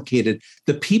implicated,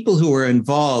 the people who are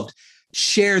involved,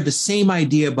 share the same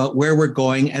idea about where we're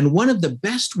going. And one of the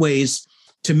best ways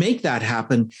to make that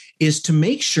happen is to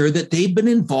make sure that they've been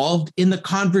involved in the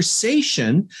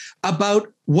conversation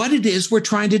about what it is we're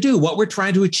trying to do, what we're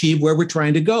trying to achieve, where we're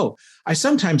trying to go. I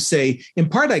sometimes say, in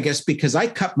part, I guess, because I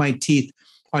cut my teeth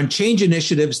on change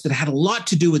initiatives that had a lot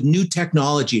to do with new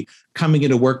technology coming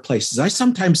into workplaces. I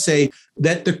sometimes say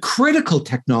that the critical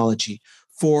technology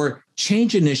for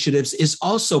change initiatives is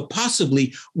also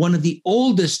possibly one of the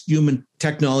oldest human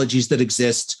technologies that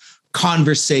exists.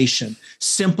 Conversation,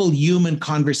 simple human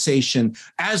conversation.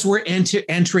 As we're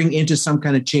entering into some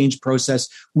kind of change process,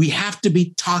 we have to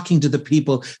be talking to the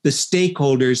people, the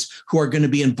stakeholders who are going to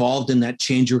be involved in that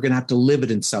change, who are going to have to live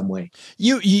it in some way.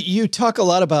 You talk a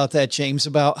lot about that, James,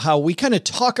 about how we kind of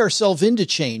talk ourselves into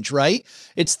change, right?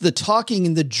 It's the talking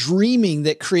and the dreaming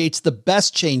that creates the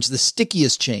best change, the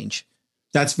stickiest change.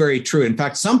 That's very true. In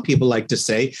fact, some people like to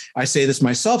say, I say this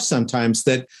myself sometimes,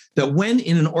 that when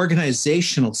in an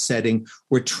organizational setting,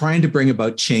 we're trying to bring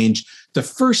about change, the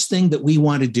first thing that we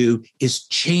want to do is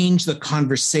change the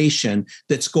conversation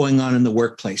that's going on in the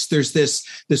workplace. There's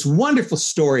this wonderful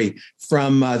story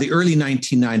from the early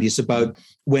 1990s about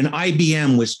when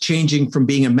IBM was changing from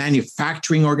being a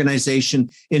manufacturing organization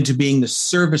into being the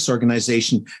service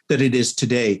organization that it is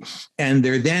today. And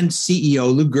their then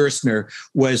CEO, Lou Gerstner,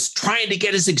 was trying to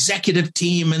get his executive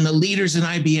team and the leaders in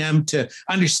IBM to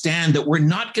understand that we're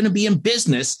not going to be in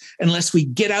business unless we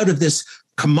get out of this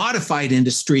commodified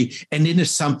industry and into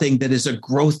something that is a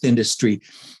growth industry.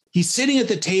 He's sitting at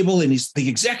the table and the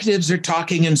executives are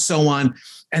talking and so on.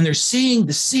 And they're saying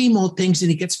the same old things, and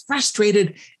he gets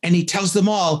frustrated and he tells them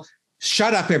all,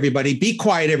 shut up, everybody, be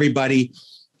quiet, everybody.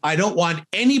 I don't want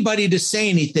anybody to say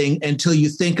anything until you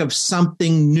think of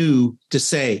something new to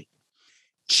say.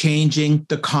 Changing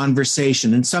the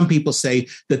conversation. And some people say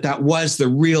that was the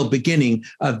real beginning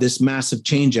of this massive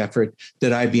change effort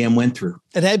that IBM went through.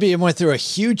 And IBM went through a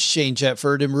huge change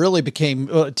effort and really became,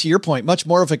 to your point, much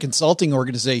more of a consulting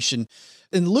organization.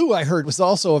 And Lou, I heard, was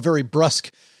also a very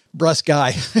brusque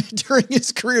guy during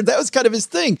his career. That was kind of his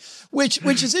thing, which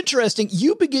is interesting.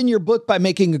 You begin your book by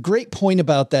making a great point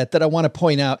about that I want to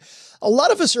point out. A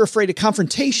lot of us are afraid of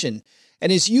confrontation.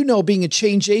 And as you know, being a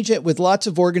change agent with lots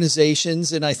of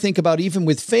organizations, and I think about even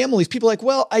with families, people are like,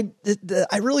 well, I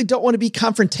really don't want to be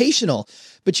confrontational.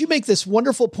 But you make this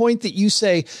wonderful point that you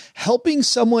say helping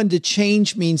someone to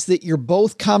change means that you're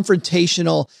both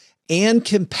confrontational and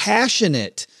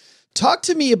compassionate. Talk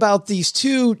to me about these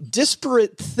two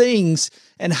disparate things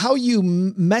and how you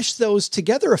mesh those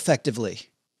together effectively.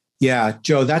 Yeah,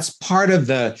 Joe, that's part of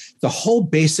the whole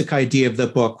basic idea of the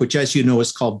book, which, as you know,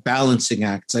 is called balancing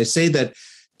acts. I say that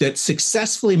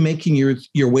successfully making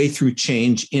your way through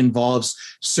change involves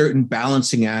certain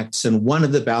balancing acts. And one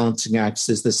of the balancing acts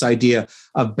is this idea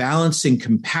of balancing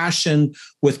compassion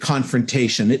with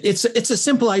confrontation. It's a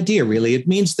simple idea, really. It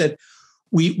means that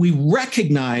we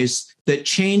recognize that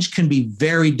change can be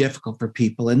very difficult for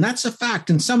people. And that's a fact.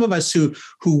 And some of us who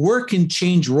work in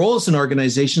change roles in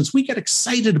organizations, we get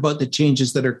excited about the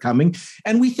changes that are coming.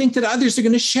 And we think that others are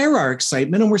going to share our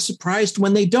excitement. And we're surprised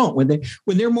when they don't,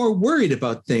 when they're more worried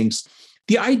about things.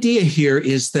 the idea here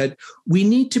is that we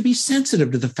need to be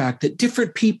sensitive to the fact that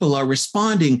different people are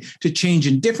responding to change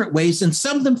in different ways. And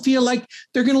some of them feel like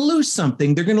they're going to lose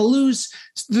something. They're going to lose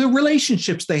the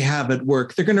relationships they have at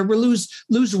work. They're going to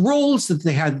lose roles that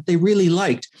they had that they really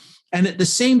liked. And at the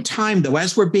same time, though,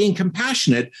 as we're being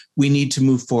compassionate, we need to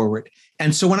move forward.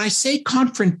 And so when I say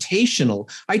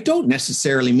confrontational, I don't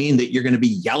necessarily mean that you're going to be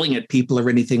yelling at people or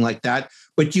anything like that,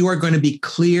 but you are going to be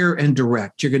clear and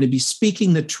direct. You're going to be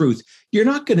speaking the truth. You're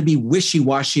not going to be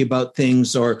wishy-washy about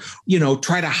things or,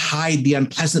 try to hide the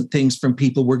unpleasant things from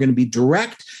people. We're going to be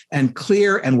direct and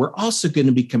clear, and we're also going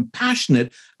to be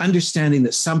compassionate, understanding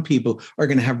that some people are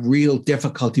going to have real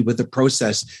difficulty with the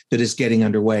process that is getting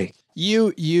underway.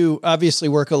 You obviously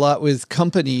work a lot with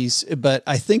companies, but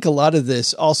I think a lot of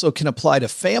this also can apply to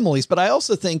families. But I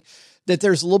also think that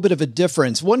there's a little bit of a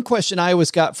difference. One question I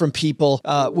always got from people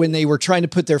when they were trying to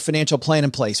put their financial plan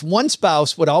in place, one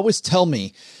spouse would always tell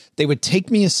me, they would take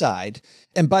me aside.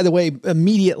 And by the way,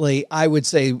 immediately I would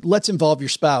say, let's involve your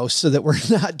spouse so that we're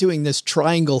not doing this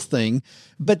triangle thing.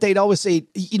 But they'd always say,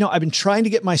 I've been trying to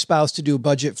get my spouse to do a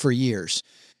budget for years.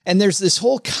 And there's this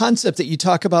whole concept that you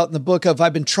talk about in the book of,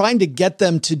 I've been trying to get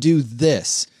them to do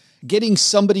this, getting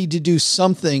somebody to do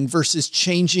something versus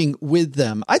changing with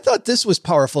them. I thought this was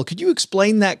powerful. Could you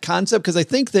explain that concept? Because I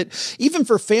think that even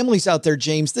for families out there,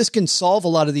 James, this can solve a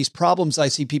lot of these problems I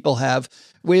see people have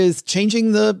with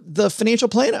changing the financial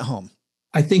plan at home.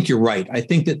 I think you're right. I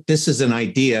think that this is an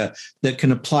idea that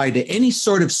can apply to any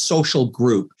sort of social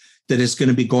group that is going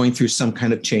to be going through some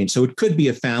kind of change. So it could be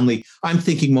a family. I'm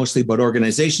thinking mostly about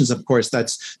organizations. Of course,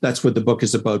 that's what the book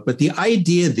is about. But the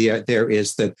idea there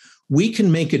is that we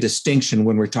can make a distinction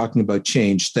when we're talking about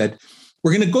change, that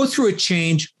we're going to go through a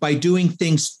change by doing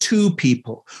things to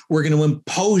people. We're going to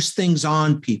impose things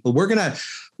on people.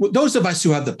 Those of us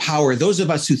who have the power, those of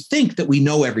us who think that we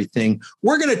know everything,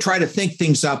 we're going to try to think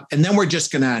things up, and then we're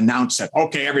just going to announce it.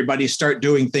 Okay, everybody start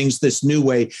doing things this new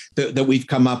way that we've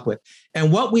come up with.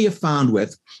 And what we have found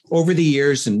with over the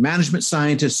years, and management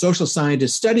scientists, social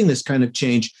scientists studying this kind of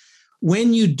change,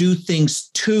 when you do things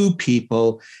to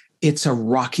people, it's a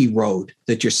rocky road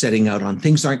that you're setting out on.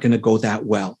 Things aren't going to go that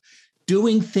well.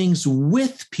 Doing things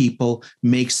with people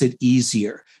makes it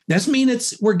easier. Doesn't mean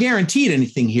we're guaranteed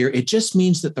anything here. It just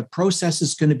means that the process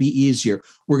is going to be easier.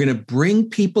 We're going to bring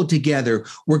people together.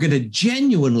 We're going to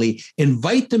genuinely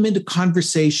invite them into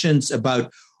conversations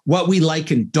about what we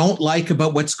like and don't like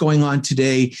about what's going on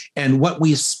today and what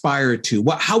we aspire to,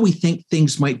 how we think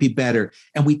things might be better.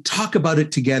 And we talk about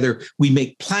it together. We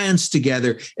make plans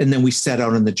together, and then we set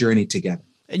out on the journey together.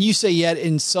 And you say yet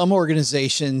in some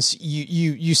organizations,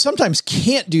 you sometimes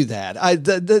can't do that.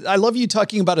 I love you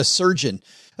talking about a surgeon.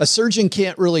 A surgeon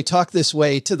can't really talk this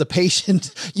way to the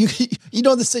patient.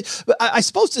 I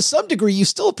suppose to some degree you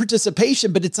still have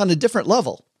participation, but it's on a different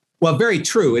level. Well, very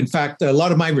true. In fact, a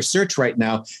lot of my research right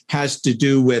now has to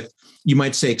do with, you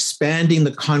might say, expanding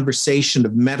the conversation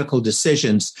of medical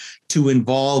decisions to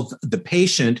involve the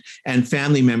patient and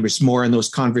family members more in those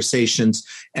conversations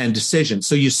and decisions.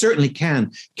 So you certainly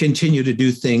can continue to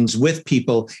do things with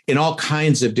people in all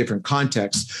kinds of different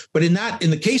contexts. But in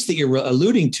the case that you're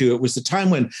alluding to, it was the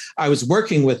time when I was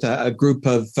working with a group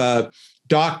of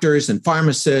doctors and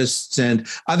pharmacists and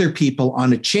other people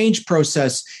on a change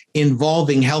process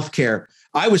involving healthcare.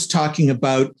 I was talking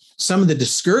about some of the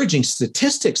discouraging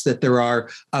statistics that there are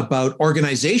about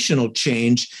organizational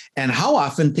change and how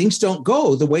often things don't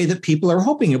go the way that people are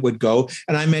hoping it would go.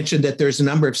 And I mentioned that there's a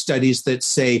number of studies that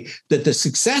say that the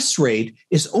success rate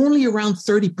is only around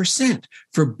 30%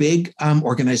 for big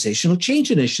organizational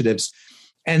change initiatives.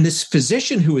 And this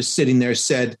physician who was sitting there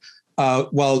said,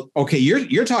 well, okay,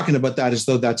 you're talking about that as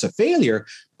though that's a failure.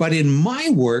 But in my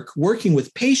work, working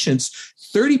with patients,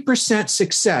 30%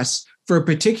 success for a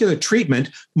particular treatment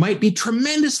might be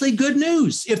tremendously good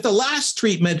news. If the last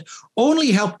treatment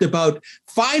only helped about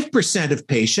 5% of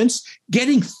patients,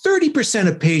 getting 30%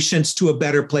 of patients to a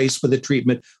better place with the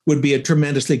treatment would be a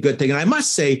tremendously good thing. And I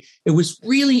must say, it was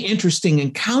really interesting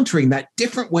encountering that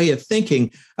different way of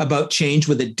thinking about change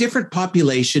with a different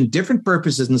population, different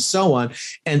purposes, and so on,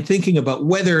 and thinking about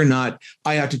whether or not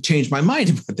I ought to change my mind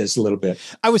about this a little bit.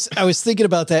 I was thinking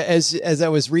about that as I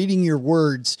was reading your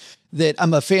words, that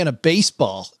I'm a fan of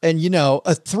baseball, and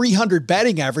a 300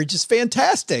 batting average is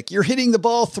fantastic. You're hitting the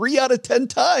ball 3 out of 10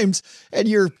 times and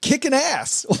you're kicking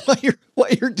ass while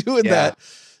you're doing that.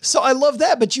 So I love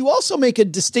that. But you also make a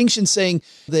distinction saying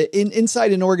that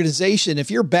inside an organization, if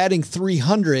you're batting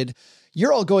 300,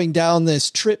 you're all going down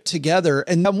this trip together.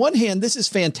 And on one hand, this is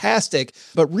fantastic,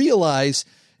 but realize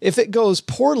if it goes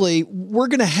poorly, we're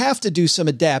going to have to do some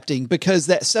adapting, because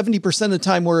that 70% of the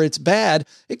time where it's bad,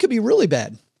 it could be really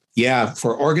bad. Yeah,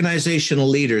 for organizational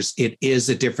leaders, it is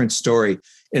a different story,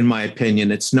 in my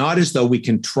opinion. It's not as though we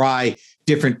can try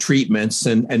different treatments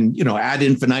and ad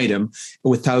infinitum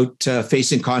without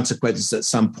facing consequences at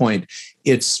some point.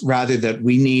 It's rather that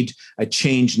we need a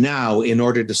change now in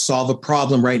order to solve a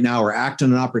problem right now or act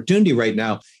on an opportunity right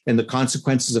now, and the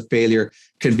consequences of failure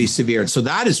can be severe. And so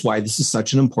that is why this is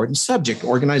such an important subject,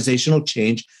 organizational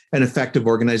change and effective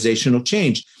organizational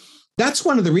change. That's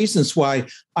one of the reasons why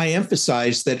I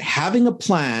emphasize that having a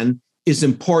plan is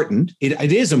important.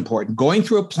 It is important. Going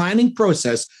through a planning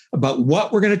process about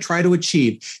what we're going to try to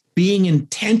achieve, being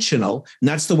intentional, and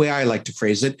that's the way I like to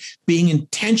phrase it, being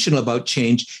intentional about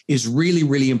change is really,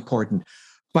 really important.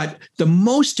 But the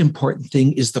most important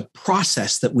thing is the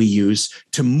process that we use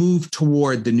to move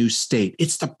toward the new state.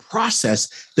 It's the process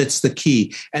that's the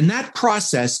key. And that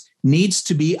process needs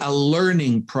to be a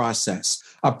learning process,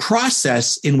 a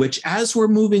process in which, as we're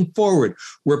moving forward,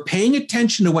 we're paying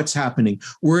attention to what's happening.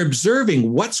 We're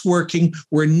observing what's working.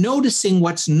 We're noticing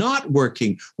what's not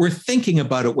working. We're thinking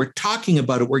about it. We're talking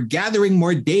about it. We're gathering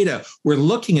more data. We're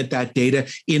looking at that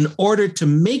data in order to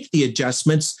make the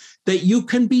adjustments that you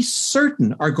can be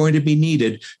certain are going to be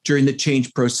needed during the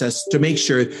change process to make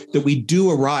sure that we do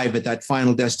arrive at that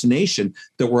final destination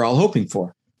that we're all hoping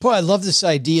for. Boy, I love this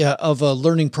idea of a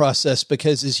learning process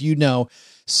because, as you know,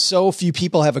 so few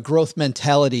people have a growth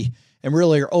mentality and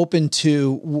really are open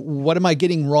to what am I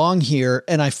getting wrong here?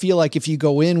 And I feel like if you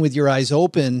go in with your eyes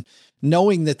open,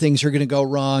 knowing that things are going to go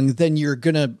wrong, then you're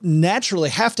going to naturally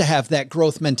have to have that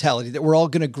growth mentality that we're all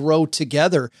going to grow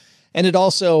together. And it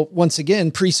also, once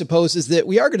again, presupposes that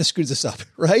we are going to screw this up,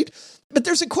 right? But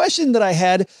there's a question that I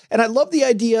had, and I love the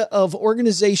idea of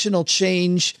organizational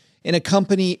change in a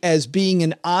company as being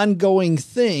an ongoing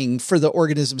thing for the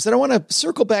organisms. And I want to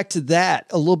circle back to that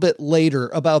a little bit later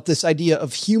about this idea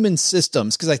of human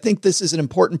systems, because I think this is an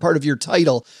important part of your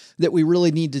title that we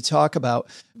really need to talk about.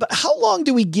 But how long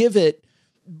do we give it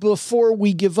before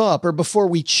we give up or before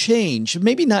we change?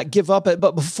 Maybe not give up,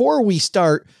 but before we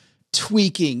start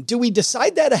tweaking? Do we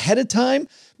decide that ahead of time?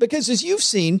 Because as you've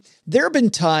seen, there have been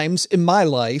times in my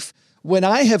life when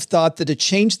I have thought that a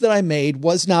change that I made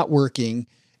was not working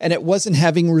and it wasn't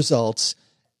having results.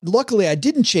 Luckily, I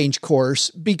didn't change course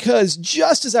because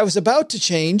just as I was about to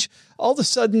change, all of a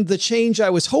sudden the change I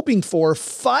was hoping for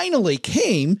finally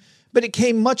came, but it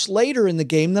came much later in the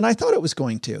game than I thought it was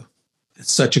going to.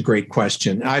 It's such a great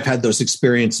question. I've had those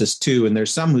experiences too. And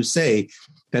there's some who say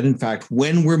that, in fact,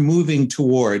 when we're moving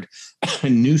toward a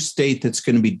new state that's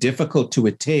going to be difficult to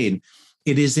attain,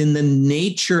 it is in the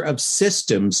nature of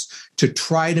systems to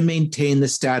try to maintain the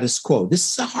status quo.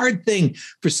 This is a hard thing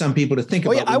for some people to think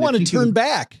about. Yeah, I want to turn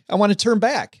back. I want to turn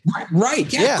back.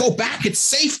 Right. Yeah, go back. It's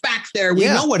safe back there. We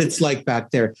know what it's like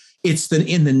back there. It's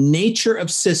in the nature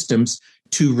of systems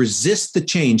to resist the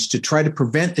change, to try to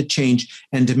prevent the change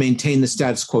and to maintain the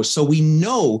status quo. So we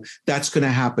know that's going to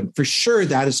happen. For sure,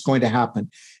 that is going to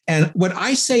happen. And what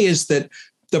I say is that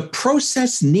the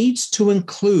process needs to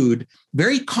include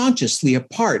very consciously a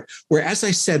part where, as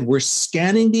I said, we're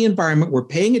scanning the environment, we're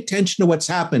paying attention to what's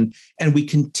happened, and we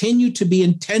continue to be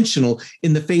intentional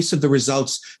in the face of the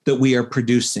results that we are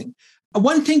producing.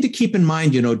 One thing to keep in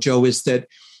mind, Joe, is that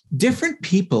different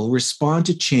people respond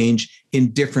to change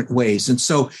in different ways. And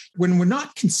so when we're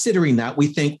not considering that, we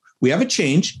think we have a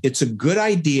change, it's a good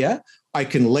idea. I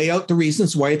can lay out the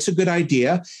reasons why it's a good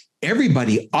idea.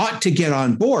 Everybody ought to get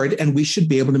on board and we should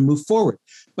be able to move forward.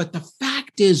 But the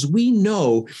fact is, we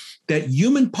know that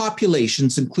human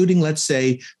populations, including, let's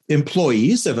say,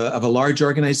 employees of a large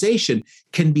organization,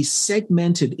 can be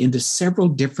segmented into several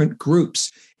different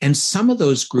groups. And some of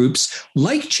those groups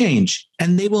like change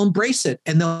and they will embrace it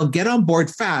and they'll get on board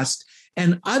fast.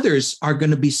 And others are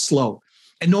going to be slow.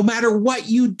 And no matter what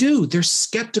you do, they're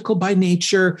skeptical by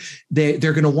nature. They're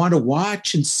going to want to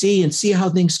watch and see how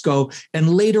things go.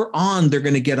 And later on, they're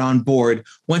going to get on board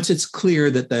once it's clear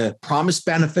that the promised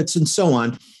benefits and so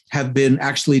on have been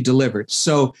actually delivered.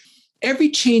 So every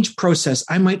change process,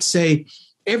 I might say,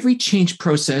 every change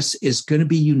process is going to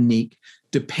be unique,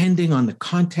 depending on the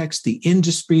context, the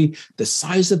industry, the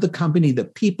size of the company, the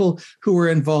people who are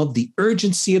involved, the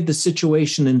urgency of the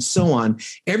situation, and so on.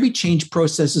 Every change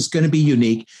process is going to be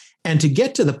unique. And to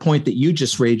get to the point that you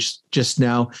just raised just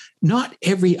now, not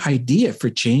every idea for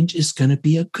change is going to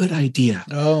be a good idea.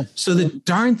 Oh. So the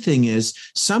darn thing is,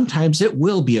 sometimes it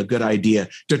will be a good idea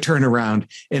to turn around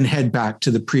and head back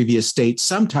to the previous state.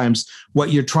 Sometimes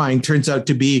what you're trying turns out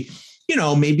to be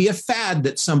maybe a fad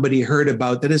that somebody heard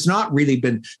about that has not really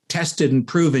been tested and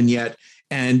proven yet.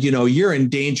 And, you're in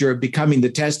danger of becoming the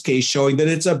test case showing that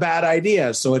it's a bad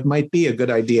idea. So it might be a good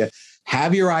idea.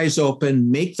 have your eyes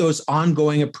open, make those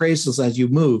ongoing appraisals as you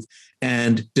move,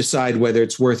 and decide whether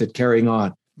it's worth it carrying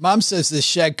on. Mom says this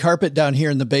shag carpet down here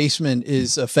in the basement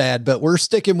is a fad, but we're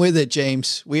sticking with it,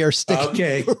 James. We are sticking.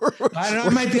 Okay. I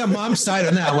might be on Mom's side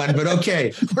on that one, but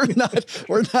okay.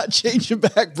 We're not changing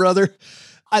back, brother.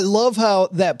 I love how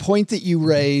that point that you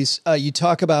raise, you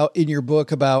talk about in your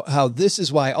book about how this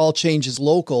is why all change is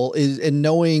local, is in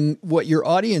knowing what your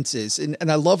audience is.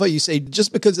 And I love how you say,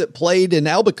 just because it played in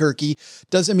Albuquerque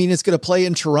doesn't mean it's going to play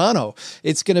in Toronto.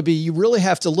 It's going to be, you really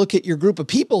have to look at your group of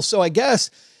people. So I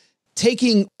guess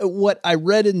taking what I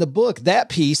read in the book, that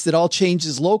piece that all change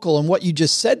is local, and what you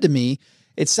just said to me,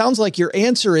 it sounds like your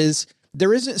answer is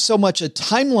there isn't so much a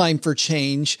timeline for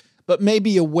change, but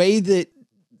maybe a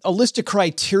list of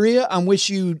criteria on which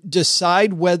you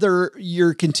decide whether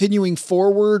you're continuing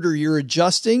forward or you're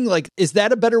adjusting. Like, is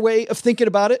that a better way of thinking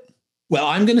about it? Well,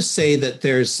 I'm going to say that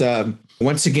there's,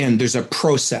 once again, there's a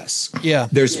process. Yeah.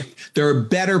 There are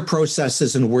better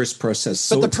processes and worse processes.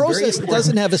 But the process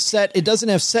doesn't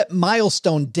have set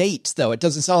milestone dates, though. It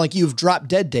doesn't sound like you've dropped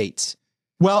dead dates.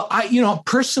 Well,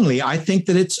 personally, I think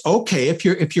that it's okay if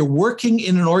you're working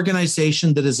in an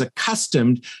organization that is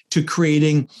accustomed to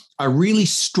creating a really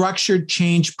structured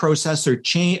change process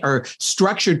or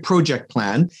structured project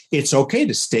plan. It's okay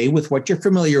to stay with what you're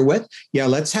familiar with. Yeah,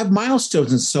 let's have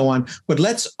milestones and so on, but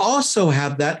let's also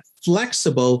have that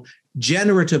flexible,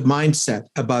 generative mindset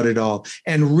about it all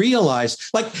and realize,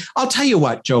 like, I'll tell you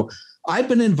what, Joe, I've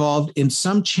been involved in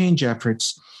some change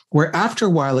efforts where after a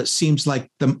while, it seems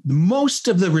like the most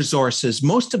of the resources,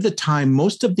 most of the time,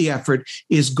 most of the effort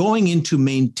is going into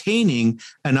maintaining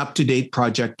an up-to-date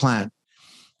project plan.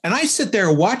 And I sit there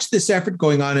and watch this effort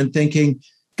going on and thinking,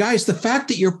 guys, the fact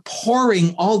that you're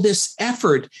pouring all this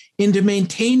effort into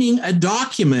maintaining a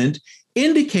document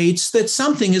indicates that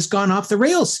something has gone off the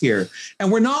rails here.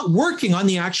 And we're not working on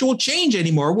the actual change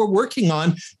anymore. We're working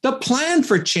on the plan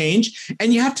for change.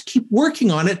 And you have to keep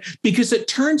working on it because it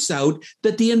turns out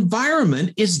that the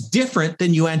environment is different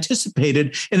than you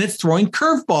anticipated. And it's throwing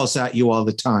curveballs at you all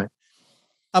the time.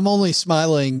 I'm only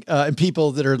smiling, and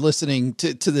people that are listening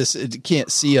to this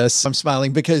can't see us. I'm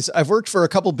smiling because I've worked for a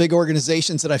couple big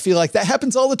organizations and I feel like that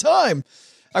happens all the time.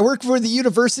 I worked for the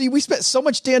university. We spent so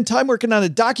much damn time working on a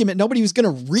document nobody was going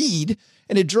to read,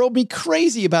 and it drove me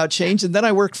crazy about change. And then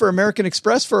I worked for American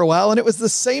Express for a while, and it was the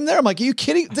same there. I'm like, are you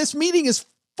kidding? This meeting is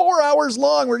 4 hours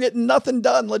long. We're getting nothing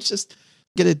done. Let's just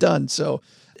get it done. So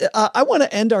I want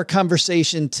to end our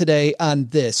conversation today on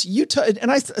this.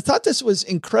 And I thought this was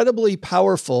incredibly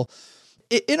powerful.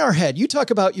 In our head, you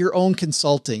talk about your own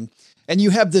consulting. And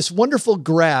you have this wonderful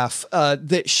graph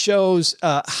that shows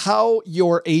how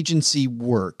your agency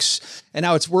works and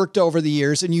how it's worked over the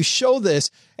years. And you show this.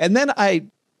 And then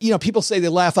people say they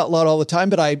laugh out loud all the time,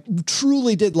 but I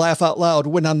truly did laugh out loud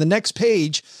when on the next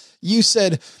page you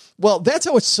said, well, that's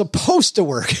how it's supposed to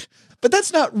work. But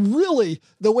that's not really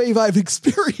the way I've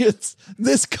experienced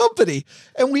this company.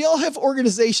 And we all have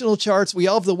organizational charts. We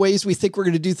all have the ways we think we're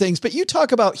going to do things. But you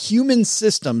talk about human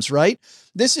systems, right?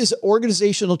 This is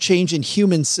organizational change in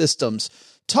human systems.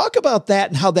 Talk about that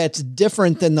and how that's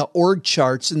different than the org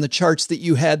charts and the charts that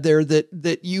you had there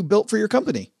that you built for your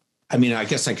company. I mean, I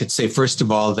guess I could say, first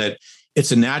of all, that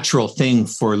it's a natural thing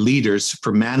for leaders,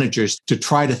 for managers to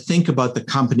try to think about the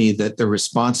company that they're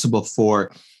responsible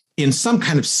for in some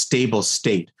kind of stable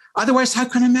state. Otherwise, how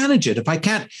can I manage it? If I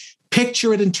can't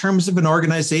picture it in terms of an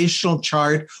organizational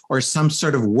chart or some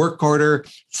sort of work order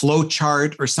flow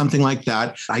chart or something like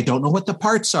that, I don't know what the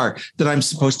parts are that I'm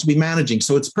supposed to be managing.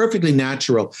 So it's perfectly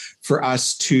natural for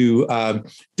us to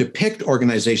depict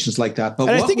organizations like that. But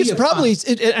I think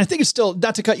I think it's still,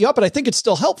 not to cut you up, but I think it's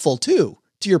still helpful too,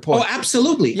 to your point. Oh,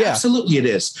 absolutely. Yeah. Absolutely it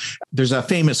is. There's a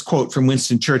famous quote from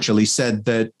Winston Churchill. He said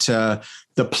that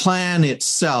the plan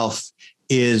itself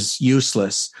is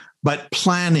useless, but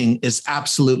planning is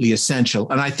absolutely essential.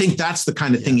 And I think that's the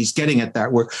kind of thing he's getting at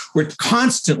that. We're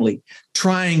constantly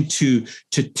trying to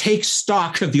take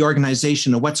stock of the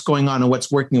organization and what's going on and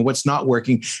what's working and what's not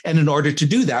working. And in order to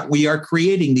do that, we are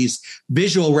creating these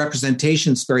visual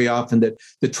representations very often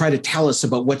that try to tell us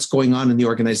about what's going on in the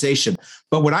organization.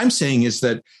 But what I'm saying is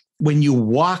that when you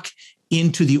walk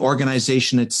into the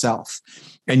organization itself,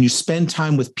 and you spend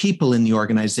time with people in the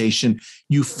organization,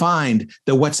 you find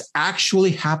that what's actually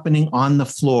happening on the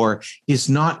floor is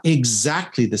not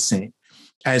exactly the same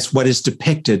as what is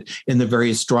depicted in the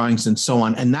various drawings and so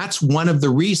on. And that's one of the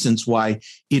reasons why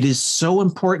it is so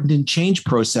important in change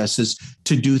processes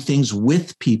to do things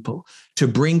with people, to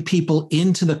bring people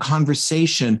into the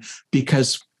conversation,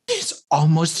 because it's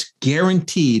almost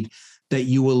guaranteed that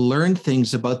you will learn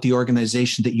things about the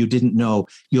organization that you didn't know.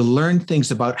 You'll learn things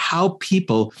about how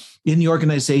people in the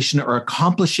organization are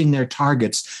accomplishing their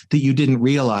targets that you didn't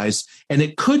realize. And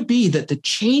it could be that the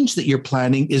change that you're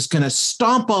planning is going to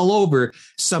stomp all over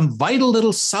some vital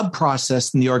little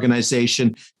sub-process in the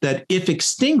organization that, if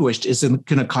extinguished, is going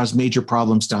to cause major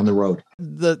problems down the road.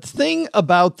 The thing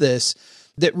about this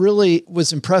that really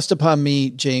was impressed upon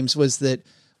me, James, was that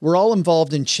we're all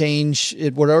involved in change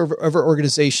at whatever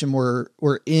organization we're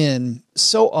in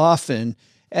so often.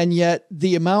 And yet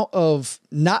the amount of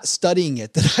not studying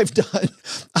it that I've done,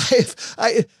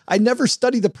 I never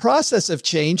studied the process of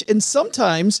change. And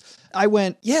sometimes I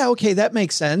went, yeah, okay, that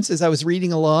makes sense as I was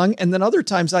reading along. And then other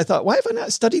times I thought, why have I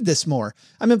not studied this more?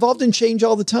 I'm involved in change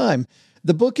all the time.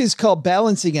 The book is called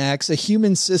Balancing Acts, A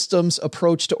Human Systems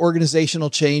Approach to Organizational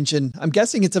Change. And I'm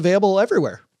guessing it's available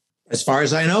everywhere. As far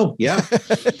as I know, yeah.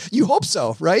 You hope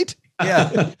so, right?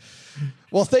 Yeah.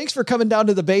 Well, thanks for coming down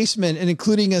to the basement and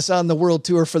including us on the world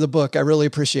tour for the book. I really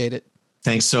appreciate it.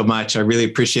 Thanks so much. I really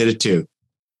appreciate it too.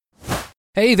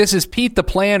 Hey, this is Pete the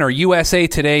Planner, USA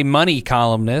Today money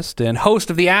columnist and host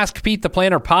of the Ask Pete the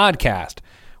Planner podcast.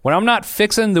 When I'm not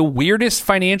fixing the weirdest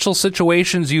financial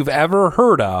situations you've ever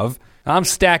heard of, I'm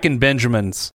stacking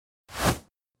Benjamins.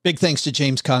 Big thanks to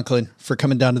James Conklin for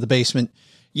coming down to the basement.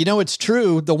 You know, it's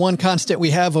true. The one constant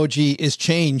we have, OG, is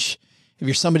change. If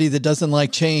you're somebody that doesn't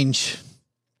like change,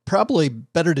 probably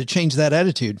better to change that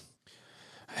attitude.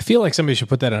 I feel like somebody should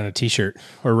put that on a t-shirt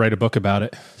or write a book about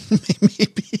it.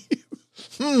 Maybe.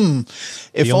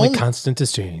 The only constant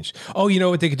is change. Oh, you know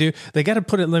what they could do? They got to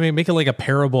put it, let me make it like a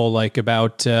parable, like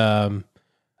about just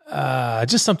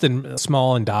something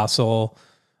small and docile,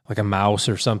 like a mouse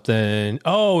or something.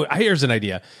 Oh, here's an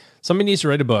idea. Somebody needs to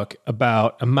write a book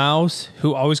about a mouse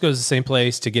who always goes to the same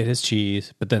place to get his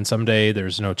cheese, but then someday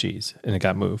there's no cheese and it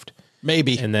got moved.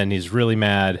 Maybe. And then he's really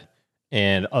mad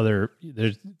and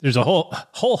there's a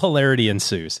whole hilarity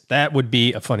ensues. That would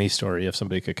be a funny story if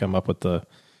somebody could come up with the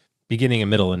beginning and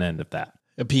middle and end of that.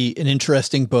 It'd be an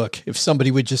interesting book if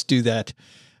somebody would just do that.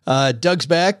 Doug's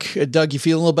back. Doug, you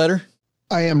feel a little better?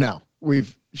 I am now.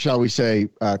 We've, shall we say,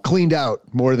 cleaned out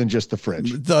more than just the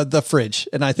fridge. The fridge.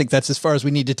 And I think that's as far as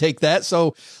we need to take that.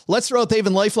 So let's throw out the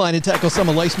Haven Lifeline and tackle some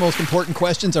of life's most important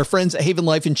questions. Our friends at Haven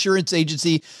Life Insurance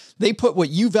Agency, they put what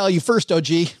you value first,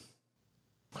 OG.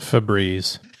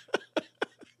 Febreze.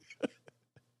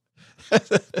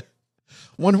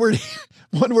 One word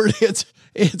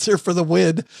answer for the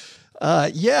win.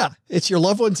 Yeah, it's your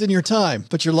loved ones in your time,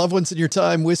 but your loved ones in your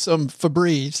time with some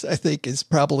Febreze, I think, is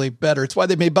probably better. It's why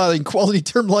they made buying quality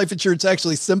term life insurance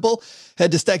actually simple.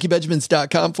 Head to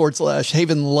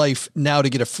StackyBenjamins.com/Haven Life now to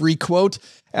get a free quote.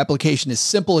 Application is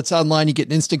simple. It's online. You get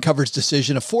an instant coverage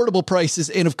decision, affordable prices.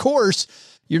 And of course,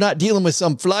 you're not dealing with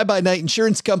some fly-by-night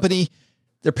insurance company.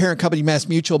 Their parent company, Mass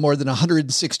Mutual, more than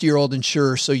 160-year-old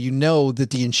insurer. So you know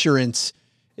that the insurance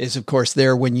is, of course,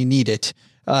 there when you need it.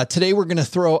 Today, we're going to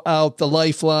throw out the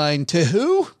lifeline to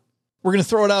who? We're going to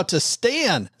throw it out to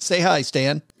Stan. Say hi,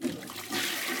 Stan.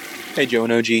 Hey, Joe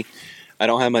and OG. I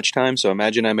don't have much time, so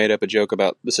imagine I made up a joke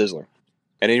about the Sizzler.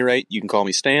 At any rate, you can call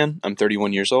me Stan. I'm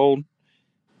 31 years old,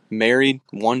 married,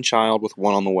 one child with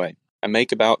one on the way. I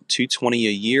make about $220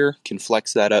 a year, can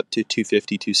flex that up to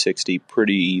 $250, $260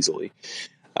 pretty easily.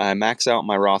 I max out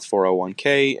my Roth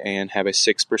 401k and have a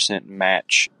 6%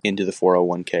 match into the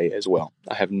 401k as well.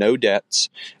 I have no debts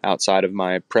outside of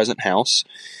my present house.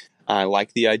 I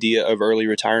like the idea of early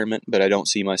retirement, but I don't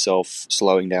see myself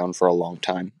slowing down for a long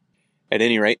time. At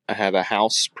any rate, I have a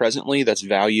house presently that's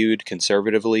valued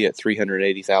conservatively at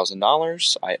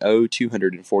 $380,000. I owe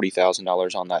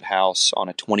 $240,000 on that house on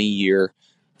a 20-year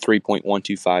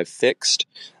 3.125 fixed.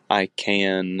 I'm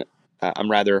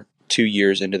 2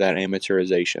 years into that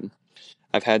amortization.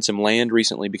 I've had some land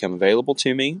recently become available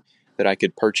to me that I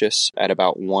could purchase at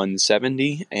about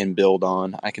 $170 and build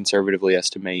on. I conservatively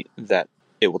estimate that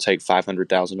it will take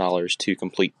 $500,000 to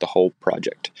complete the whole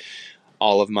project.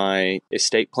 All of my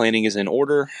estate planning is in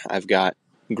order. I've got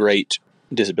great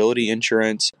disability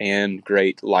insurance and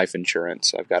great life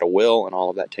insurance. I've got a will and all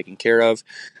of that taken care of.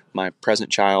 My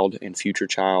present child and future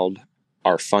child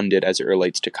are funded as it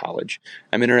relates to college.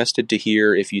 I'm interested to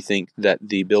hear if you think that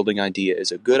the building idea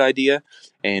is a good idea,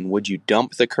 and would you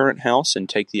dump the current house and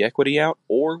take the equity out,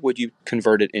 or would you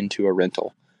convert it into a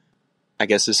rental? I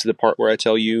guess this is the part where I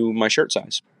tell you my shirt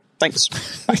size. Thanks.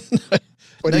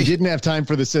 But he didn't have time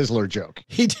for the Sizzler joke.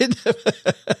 He didn't.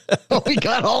 Oh, he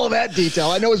got all of that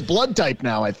detail. I know his blood type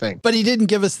now, I think. But he didn't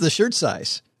give us the shirt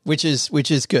size, which is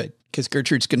good. because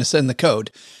Gertrude's going to send the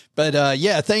code. But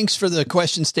yeah, thanks for the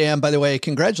question, Stan. By the way,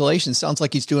 congratulations. Sounds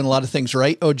like he's doing a lot of things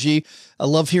right. OG, I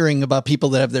love hearing about people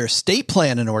that have their estate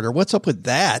plan in order. What's up with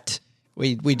that?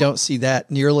 We don't see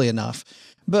that nearly enough.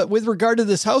 But with regard to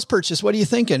this house purchase, what are you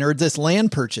thinking? Or this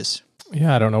land purchase?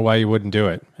 Yeah, I don't know why you wouldn't do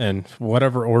it. And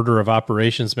whatever order of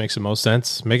operations makes the most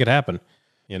sense, make it happen.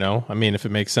 You know, I mean, if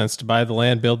it makes sense to buy the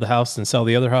land, build the house, and sell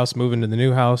the other house, move into the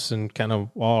new house, and kind of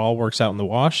all works out in the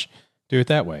wash, do it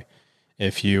that way.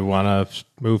 If you want to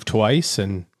move twice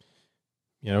and,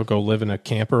 you know, go live in a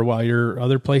camper while your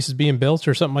other place is being built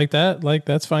or something like that, like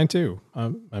that's fine too.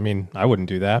 I mean, I wouldn't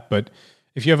do that, but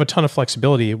if you have a ton of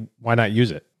flexibility, why not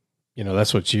use it? You know,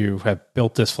 that's what you have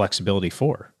built this flexibility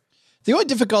for. The only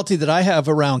difficulty that I have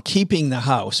around keeping the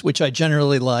house, which I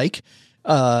generally like,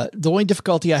 the only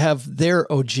difficulty I have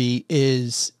there, OG,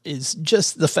 is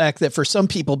just the fact that for some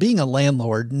people, being a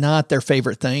landlord, not their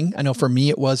favorite thing. I know for me,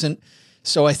 it wasn't.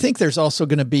 So I think there's also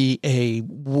going to be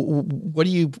what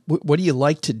do you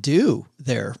like to do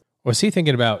there? Was he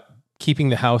thinking about keeping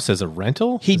the house as a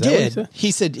rental? He did.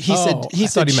 He said, I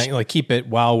thought he meant like keep it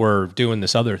while we're doing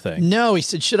this other thing. No, he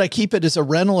said, should I keep it as a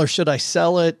rental or should I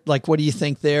sell it? Like, what do you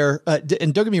think there?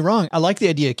 And don't get me wrong. I like the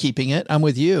idea of keeping it. I'm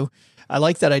with you. I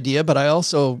like that idea, but I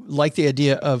also like the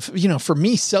idea of, you know, for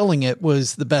me, selling it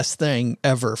was the best thing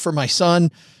ever. For my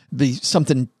son, be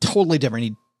something totally different.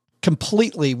 He'd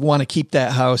completely want to keep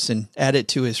that house and add it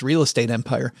to his real estate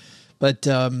empire. But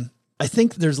I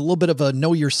think there's a little bit of a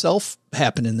know yourself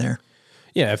happening there.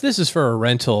 Yeah, if this is for a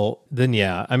rental, then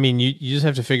yeah. I mean, you just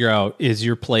have to figure out, is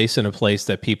your place in a place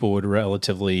that people would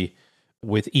relatively,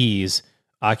 with ease,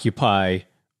 occupy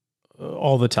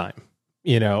all the time,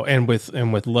 you know, and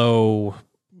with low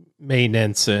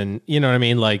maintenance, and you know what I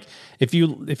mean? Like if you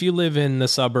live in the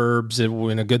suburbs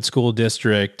in a good school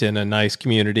district in a nice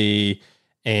community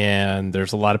and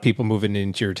there's a lot of people moving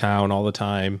into your town all the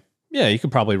time, yeah, you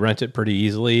could probably rent it pretty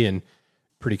easily and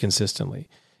pretty consistently.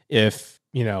 If,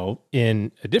 you know,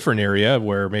 in a different area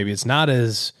where maybe it's not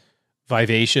as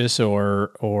vivacious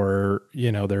or,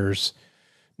 you know, there's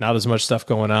not as much stuff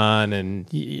going on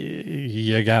and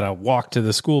you got to walk to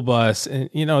the school bus and,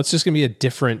 you know, it's just going to be a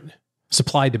different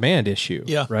supply demand issue.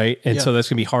 Yeah. Right. And so that's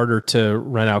going to be harder to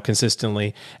rent out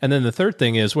consistently. And then the third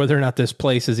thing is whether or not this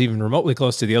place is even remotely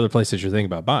close to the other places you're thinking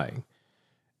about buying.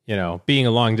 You know, being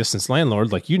a long distance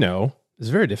landlord, like, you know, is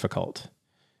very difficult,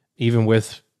 even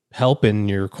with help in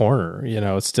your corner. You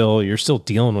know, you're still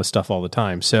dealing with stuff all the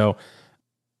time. So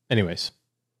anyways,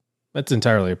 that's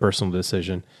entirely a personal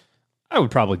decision. I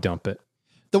would probably dump it.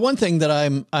 The one thing that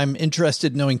I'm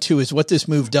interested in knowing too is what this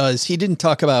move does. He didn't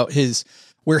talk about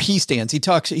where he stands. He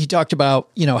talked about,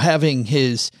 you know, having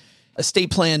his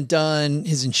estate plan done,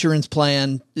 his insurance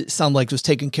plan, it sounded like it was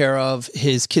taken care of,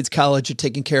 his kids' college are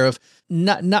taken care of.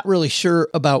 Not really sure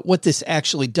about what this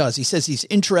actually does. He says he's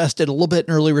interested a little bit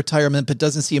in early retirement, but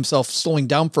doesn't see himself slowing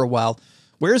down for a while.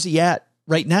 Where is he at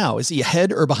right now? Is he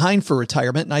ahead or behind for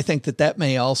retirement? And I think that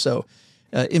may also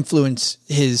influence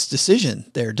his decision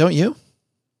there, don't you?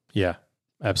 Yeah,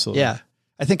 absolutely. Yeah.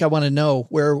 I think I want to know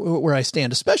where I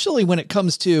stand, especially when it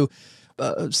comes to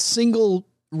single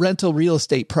rental real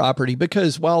estate property,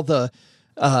 because while the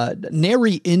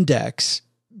NARI index,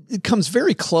 it comes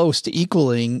very close to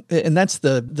equaling, and that's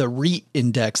the REIT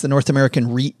index, the North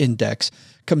American REIT index,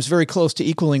 comes very close to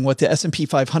equaling what the S&P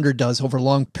 500 does over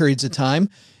long periods of time.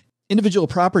 Individual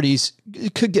properties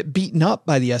could get beaten up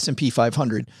by the S&P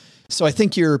 500. So I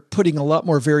think you're putting a lot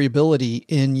more variability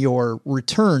in your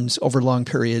returns over long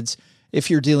periods if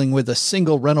you're dealing with a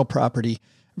single rental property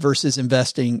versus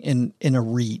investing in a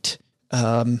REIT.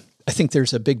 I think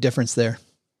there's a big difference there.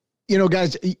 You know,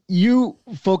 guys, you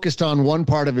focused on one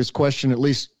part of his question, at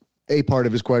least a part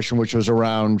of his question, which was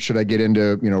around, should I get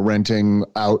into, you know, renting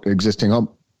out existing home?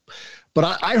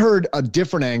 But I heard a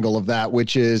different angle of that,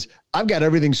 which is I've got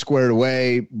everything squared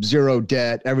away, zero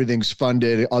debt, everything's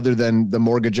funded other than the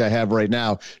mortgage I have right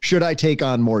now. Should I take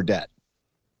on more debt?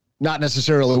 Not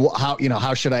necessarily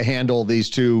how should I handle these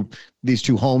two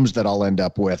homes that I'll end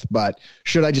up with, but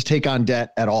should I just take on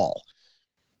debt at all?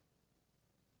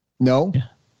 No. Yeah.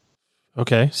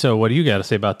 Okay. So what do you got to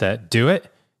say about that? Do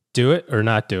it or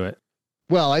not do it?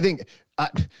 Well, I think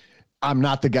I'm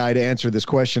not the guy to answer this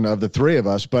question of the three of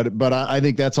us, but I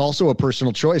think that's also a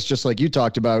personal choice, just like you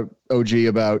talked about, OG,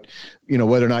 about, you know,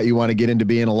 whether or not you want to get into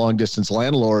being a long distance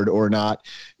landlord or not,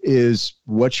 is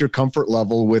what's your comfort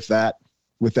level with that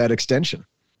extension?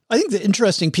 I think the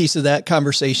interesting piece of that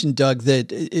conversation, Doug,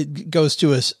 that it goes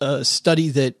to a study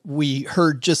that we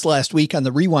heard just last week on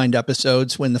the Rewind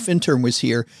episodes when the FinTerm was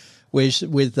here, was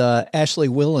with Ashley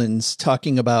Willens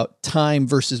talking about time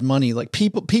versus money. Like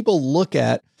people look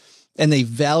at and they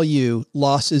value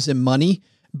losses in money,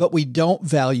 but we don't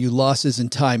value losses in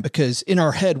time, because in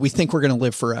our head, we think we're going to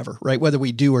live forever, right? Whether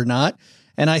we do or not.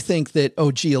 And I think that,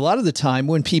 a lot of the time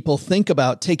when people think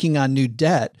about taking on new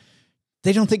debt,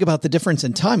 they don't think about the difference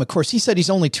in time. Of course, he said he's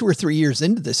only 2 or 3 years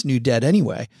into this new debt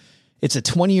anyway. It's a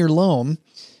 20-year loan.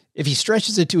 If he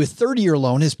stretches it to a 30-year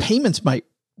loan, his payments might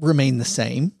remain the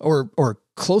same or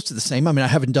close to the same. I mean, I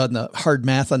haven't done the hard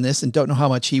math on this and don't know how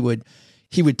much he would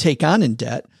take on in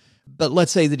debt. But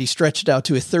let's say that he stretched out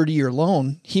to a 30-year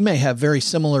loan. He may have very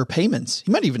similar payments.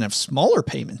 He might even have smaller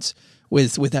payments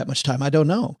with that much time. I don't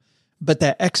know. But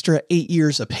that extra 8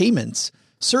 years of payments,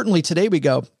 certainly today we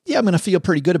go, yeah, I'm going to feel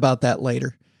pretty good about that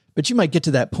later. But you might get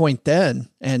to that point then,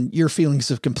 and your feelings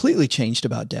have completely changed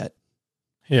about debt.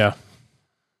 Yeah.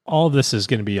 All of this is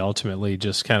going to be ultimately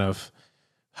just kind of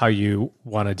how you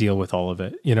want to deal with all of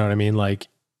it. You know what I mean? Like,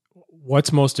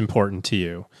 what's most important to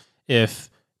you?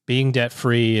 If being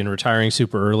debt-free and retiring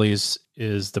super early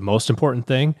is the most important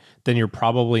thing, then you're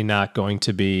probably not going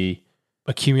to be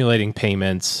accumulating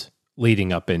payments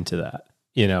leading up into that.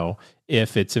 You know,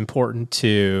 if it's important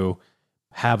to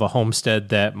have a homestead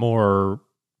that more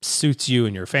suits you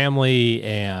and your family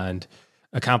and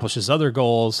accomplishes other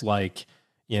goals, like,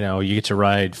 you know, you get to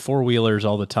ride 4-wheelers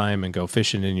all the time and go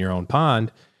fishing in your own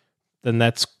pond, then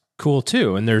that's cool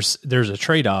too. And there's a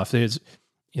trade-off. There's,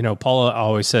 you know, Paula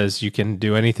always says you can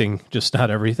do anything, just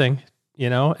not everything, you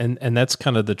know, and that's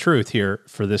kind of the truth here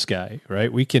for this guy,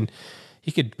 right? He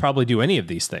could probably do any of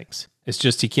these things. It's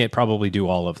just he can't probably do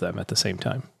all of them at the same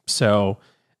time. So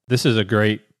this is a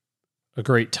great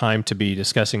time to be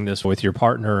discussing this with your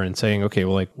partner and saying, okay,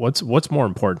 well, like what's more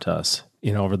important to us,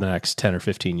 you know, over the next 10 or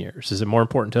 15 years? Is it more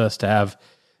important to us to have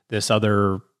this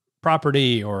other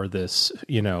property or this,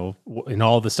 you know, and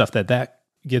all the stuff that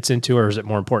gets into, or is it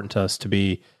more important to us to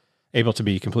be able to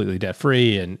be completely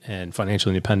debt-free and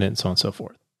financially independent and so on and so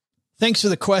forth? Thanks for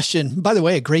the question. By the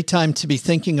way, a great time to be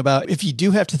thinking about, if you do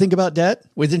have to think about debt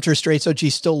with interest rates,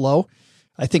 still low,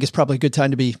 I think it's probably a good time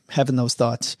to be having those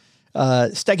thoughts.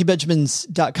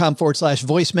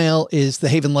 StackyBenjamins.com/voicemail is the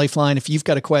Haven Lifeline. If you've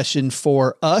got a question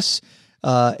for us,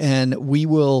 and we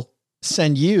will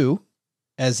send you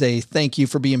as a thank you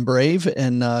for being brave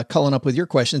and calling up with your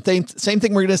question. Same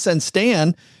thing we're going to send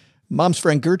Stan. Mom's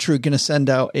friend Gertrude going to send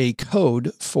out a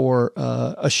code for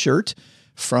a shirt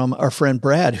from our friend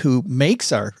Brad, who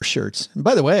makes our shirts. And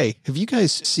by the way, have you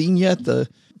guys seen yet the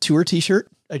tour t-shirt?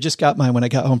 I just got mine when I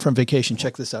got home from vacation.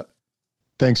 Check this out.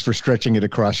 Thanks for stretching it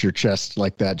across your chest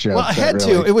like that, Joe. Well, I had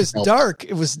to. It was dark.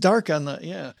 It was dark on the,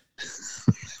 yeah.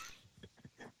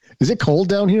 Is it cold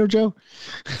down here, Joe?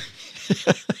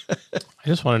 I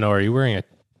just want to know, are you wearing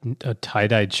a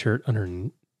tie-dyed shirt under,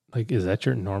 like, is that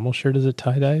your normal shirt? Is it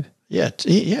tie-dyed? Yeah.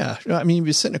 Yeah. I mean, you've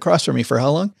been sitting across from me for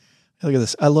how long? Look at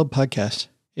this. I love podcasts.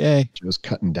 Yay. Joe's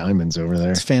cutting diamonds over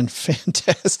there. It's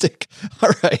fantastic.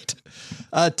 All right.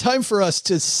 Time for us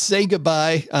to say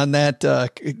goodbye on that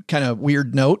kind of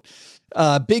weird note.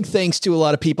 Big thanks to a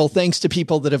lot of people. Thanks to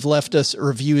people that have left us a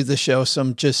review of the show.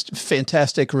 Some just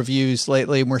fantastic reviews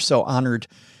lately, and we're so honored.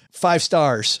 5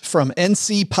 stars from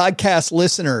NC Podcast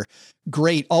Listener.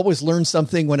 Great. Always learn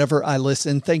something whenever I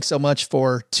listen. Thanks so much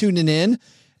for tuning in.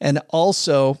 And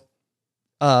also,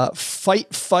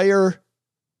 Fight Fire,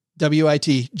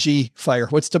 WITG Fire.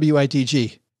 What's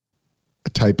WITG? A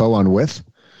typo on with?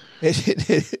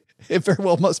 It very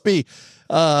well must be.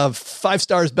 5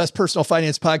 stars, best personal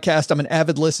finance podcast. I'm an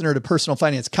avid listener to personal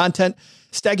finance content.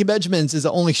 Stacky Benjamins is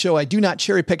the only show I do not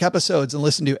cherry pick episodes and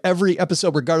listen to every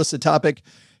episode regardless of topic.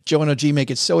 Joe and OG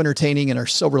make it so entertaining and are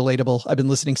so relatable. I've been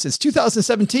listening since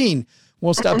 2017.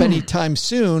 Won't stop anytime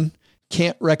soon.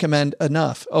 Can't recommend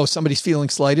enough. Oh, somebody's feeling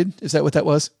slighted. Is that what that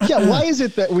was? Yeah. Why is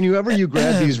it that whenever you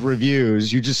grab these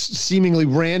reviews, you just seemingly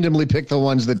randomly pick the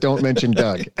ones that don't mention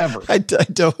Doug ever? I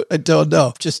don't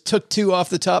know. Just took 2 off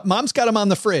the top. Mom's got them on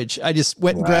the fridge. I just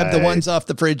went and grabbed the ones off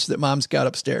the fridge that Mom's got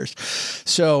upstairs.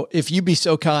 So if you'd be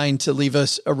so kind to leave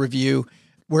us a review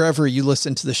wherever you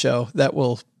listen to the show, that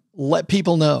will let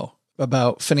people know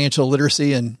about financial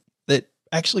literacy and that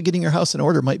actually getting your house in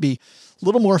order might be a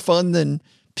little more fun than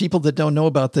people that don't know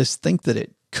about this think that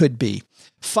it could be.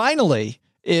 Finally,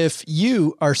 if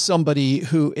you are somebody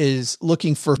who is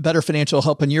looking for better financial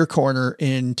help in your corner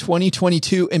in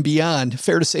 2022 and beyond,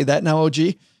 fair to say that now, OG,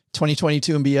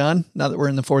 2022 and beyond, now that we're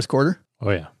in the 4th quarter.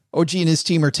 Oh yeah. OG and his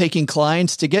team are taking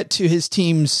clients. To get to his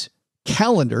team's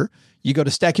calendar, you go to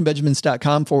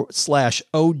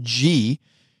stackingbenjamins.com/OG.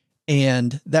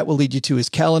 And that will lead you to his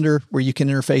calendar where you can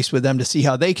interface with them to see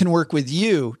how they can work with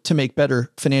you to make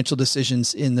better financial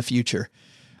decisions in the future.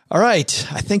 All right.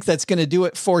 I think that's going to do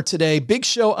it for today. Big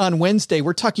show on Wednesday.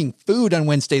 We're talking food on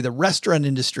Wednesday, the restaurant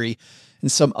industry, and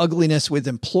some ugliness with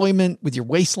employment, with your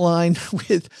waistline,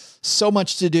 with so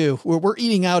much to do. We're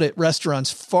eating out at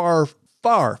restaurants far,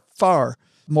 far, far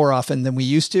more often than we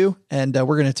used to. And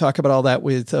we're going to talk about all that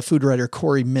with food writer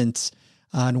Corey Mintz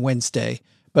on Wednesday.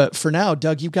 But for now,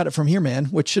 Doug, you've got it from here, man.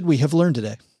 What should we have learned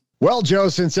today? Well, Joe,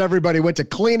 since everybody went to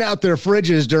clean out their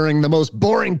fridges during the most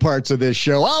boring parts of this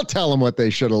show, I'll tell them what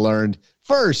they should have learned.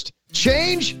 First,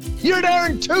 change? You're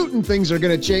darn tootin' things are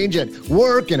going to change at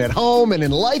work and at home and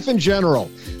in life in general.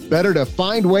 Better to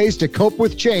find ways to cope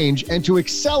with change and to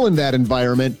excel in that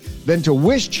environment than to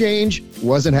wish change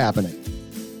wasn't happening.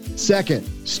 Second,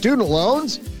 student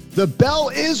loans? The bell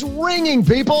is ringing,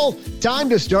 people. Time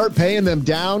to start paying them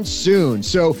down soon.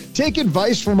 So take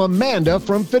advice from Amanda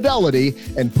from Fidelity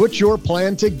and put your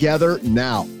plan together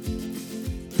now.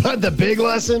 But the big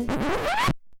lesson?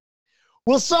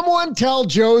 Will someone tell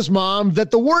Joe's mom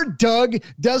that the word Doug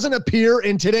doesn't appear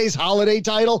in today's holiday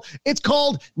title? It's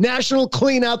called National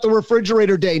Clean Out the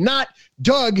Refrigerator Day, not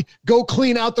Doug, go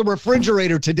clean out the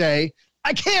refrigerator today.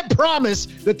 I can't promise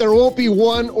that there won't be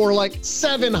 1 or like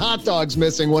 7 hot dogs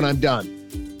missing when I'm done.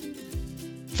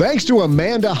 Thanks to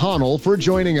Amanda Honnell for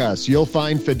joining us. You'll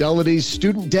find Fidelity's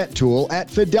student debt tool at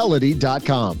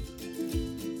fidelity.com.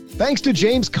 Thanks to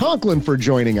James Conklin for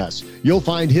joining us. You'll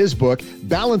find his book,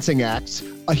 Balancing Acts,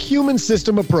 a human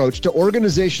system approach to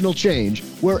organizational change,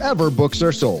 wherever books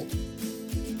are sold.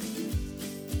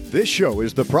 This show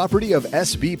is the property of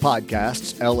SB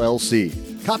Podcasts, LLC.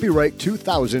 Copyright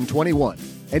 2021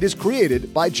 and is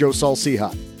created by Joe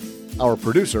Salciha. Our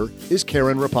producer is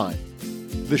Karen Rapine.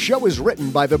 The show is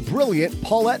written by the brilliant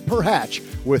Paulette Perhatch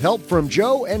with help from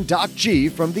Joe and Doc G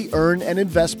from the Earn and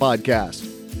Invest podcast.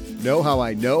 Know how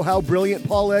I know how brilliant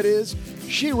Paulette is?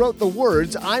 She wrote the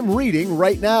words I'm reading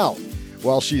right now.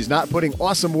 While she's not putting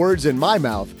awesome words in my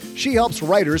mouth, she helps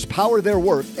writers power their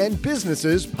work and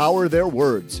businesses power their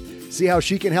words. See how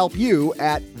she can help you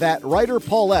at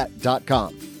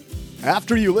thatwriterpaulette.com.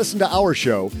 After you listen to our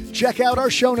show, check out our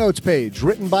show notes page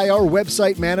written by our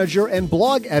website manager and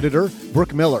blog editor,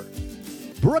 Brooke Miller.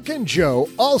 Brooke and Joe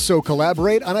also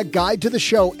collaborate on a guide to the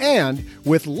show and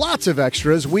with lots of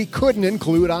extras we couldn't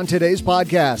include on today's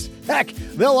podcast. Heck,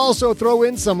 they'll also throw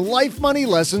in some life money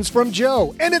lessons from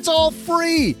Joe, and it's all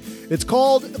free. It's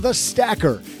called The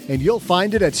Stacker, and you'll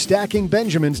find it at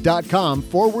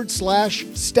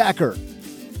stackingbenjamins.com/stacker.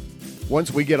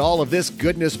 Once we get all of this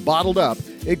goodness bottled up,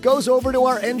 it goes over to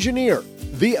our engineer,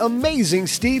 the amazing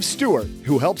Steve Stewart,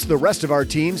 who helps the rest of our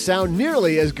team sound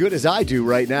nearly as good as I do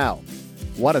right now.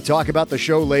 Want to talk about the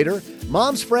show later?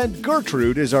 Mom's friend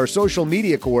Gertrude is our social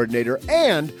media coordinator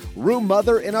and room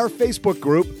mother in our Facebook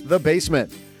group, The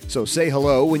Basement. So say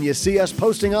hello when you see us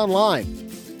posting online.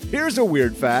 Here's a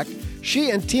weird fact.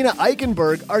 She and Tina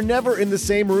Eichenberg are never in the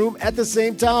same room at the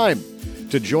same time.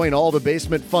 To join all the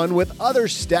basement fun with other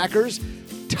stackers,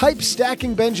 type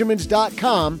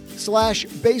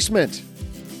stackingbenjamins.com/basement.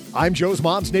 I'm Joe's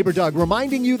mom's neighbor, Doug,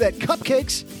 reminding you that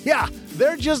cupcakes, yeah,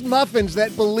 they're just muffins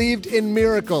that believed in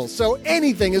miracles, so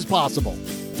anything is possible.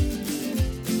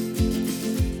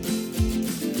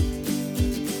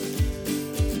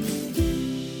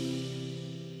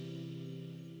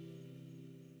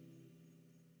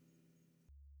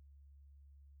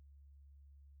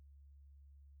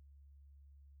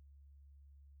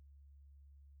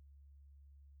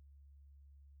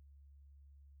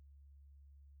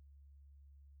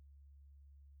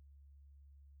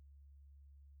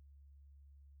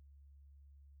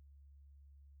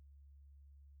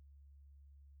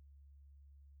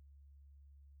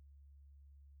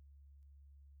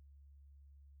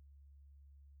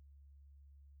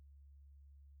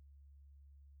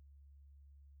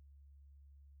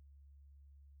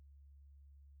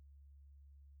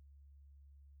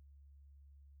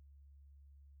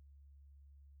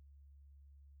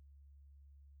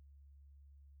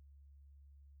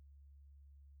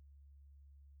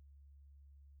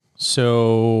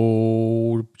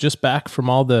 So, just back from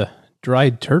all the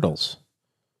dried turtles.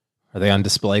 Are they on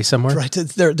display somewhere? Right.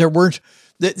 There weren't.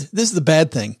 This is the bad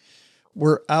thing.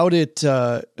 We're out at,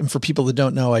 and for people that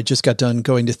don't know, I just got done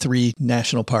going to 3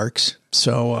 national parks.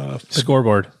 So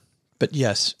scoreboard. But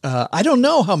yes, I don't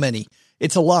know how many.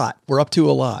 It's a lot. We're up to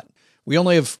a lot. We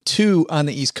only have 2 on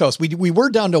the East Coast. We were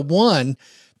down to 1,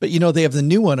 but you know they have the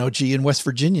new one, OG, in West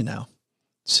Virginia now.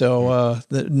 So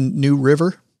the New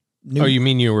River. Oh, you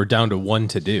mean you were down to 1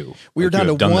 to do? We were down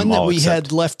to 1 that we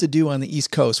had left to do on the East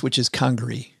Coast, which is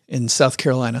Congaree in South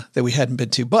Carolina that we hadn't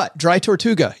been to. But Dry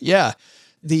Tortuga, yeah.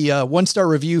 The 1-star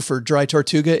review for Dry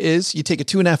Tortuga is you take a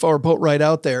 2.5-hour boat ride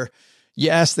out there. You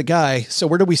ask the guy, so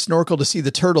where do we snorkel to see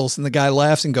the turtles? And the guy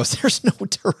laughs and goes, there's no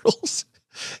turtles.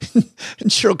 And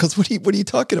Cheryl goes, what are you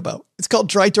talking about? It's called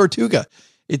Dry Tortuga.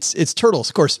 It's turtles,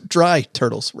 of course, dry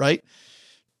turtles, right?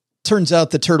 Turns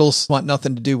out the turtles want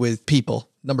nothing to do with people.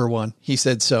 Number one, he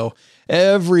said so.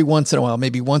 Every once in a while,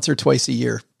 maybe once or twice a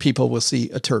year, people will see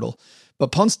a turtle.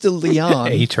 But Ponce de Leon...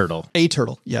 A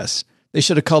turtle, yes. They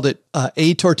should have called it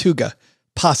A Tortuga,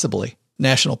 possibly,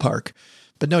 National Park.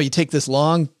 But no, you take this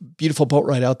long, beautiful boat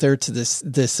ride out there to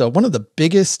this one of the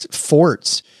biggest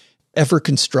forts ever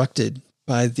constructed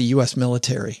by the U.S.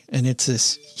 military. And it's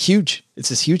this huge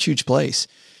place.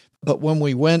 But when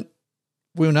we went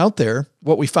out there,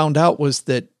 what we found out was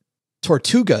that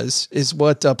Tortugas is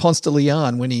what Ponce de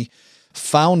Leon, when he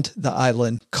found the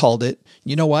island, called it.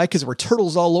 You know why? Because there were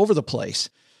turtles all over the place.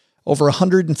 Over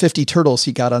 150 turtles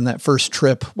he got on that first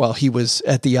trip while he was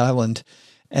at the island.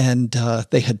 And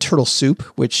they had turtle soup,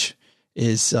 which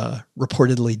is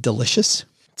reportedly delicious.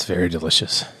 It's very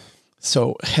delicious.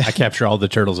 So I capture all the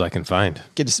turtles I can find.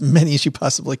 Get as many as you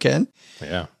possibly can.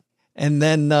 Yeah. And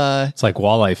then... it's like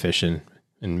walleye fishing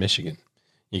in Michigan.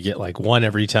 You get like one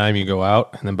every time you go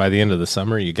out. And then by the end of the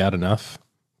summer, you got enough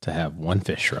to have one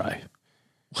fish fry.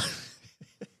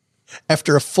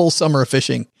 After a full summer of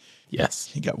fishing.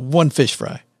 Yes. You got one fish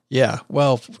fry. Yeah.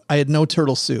 Well, I had no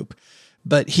turtle soup.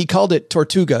 But he called it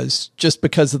Tortugas just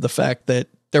because of the fact that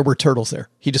there were turtles there.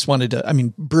 He just wanted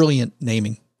to, brilliant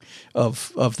naming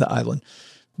of the island.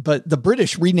 But the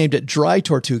British renamed it Dry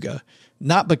Tortuga,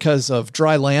 not because of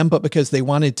dry land, but because they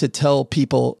wanted to tell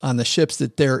people on the ships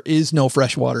that there is no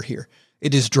fresh water here.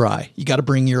 It is dry. You got to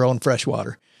bring your own fresh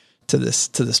water to this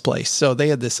place. So they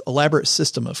had this elaborate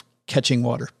system of catching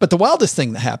water. But the wildest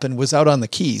thing that happened was out on the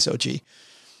Keys, OG.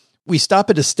 We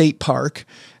stop at a state park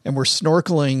and we're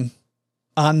snorkeling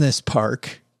on this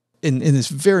park in this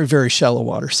very, very shallow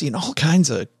water, seeing all kinds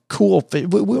of cool fish.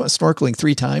 We went snorkeling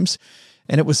 3 times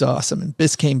and it was awesome in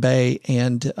Biscayne Bay,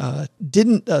 and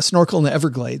didn't snorkel in the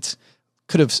Everglades.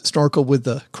 Could have snorkeled with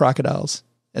the crocodiles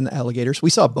and the alligators. We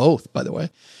saw both, by the way.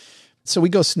 So we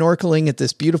go snorkeling at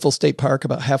this beautiful state park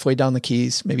about halfway down the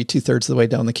Keys, maybe 2/3 of the way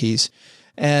down the Keys.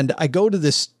 And I go to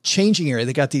this changing area.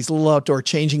 They got these little outdoor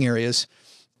changing areas.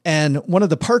 And one of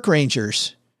the park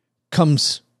rangers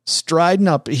comes striding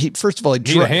up. First of all,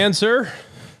 need a hand, sir?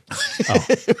 Oh.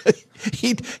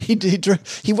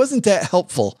 he wasn't that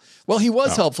helpful. Well, he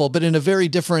was helpful, but in a very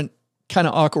different kind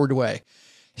of awkward way.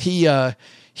 He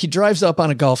drives up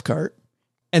on a golf cart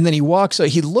and then he walks. So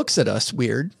he looks at us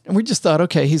weird. And we just thought,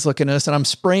 okay, he's looking at us, and I'm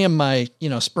spraying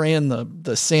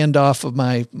the sand off of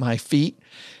my feet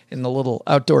in the little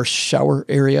outdoor shower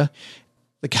area.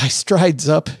 The guy strides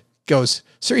up, goes,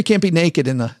 "Sir, you can't be naked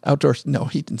in the outdoors." No,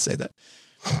 he didn't say that.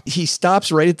 He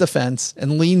stops right at the fence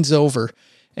and leans over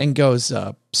and goes,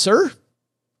 "Sir?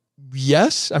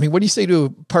 Yes." What do you say to a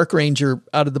park ranger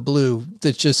out of the blue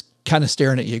that's just kind of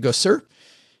staring at you? He goes, "Sir?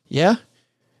 Yeah.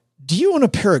 Do you own a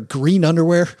pair of green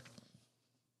underwear?"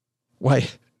 "Why,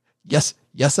 yes,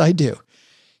 I do."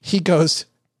 He goes,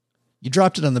 "You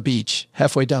dropped it on the beach,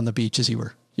 halfway down the beach as you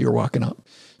were walking up.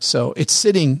 So it's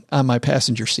sitting on my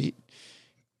passenger seat."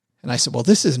 And I said, "Well,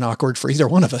 this isn't awkward for either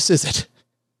one of us, is it?"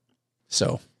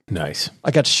 So nice.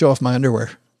 I got to show off my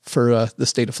underwear for the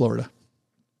state of Florida.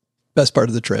 Best part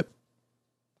of the trip.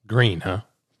 Green, huh?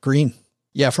 Green.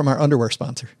 Yeah, from our underwear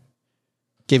sponsor.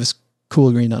 Gave us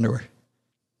cool green underwear.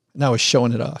 And I was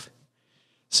showing it off.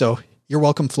 So you're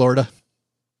welcome, Florida.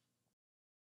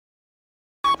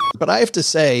 But I have to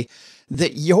say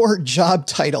that your job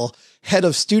title, head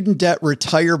of student debt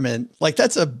retirement, like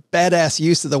that's a badass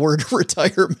use of the word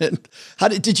retirement.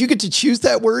 Did you get to choose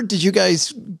that word? Did you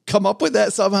guys come up with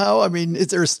that somehow? Is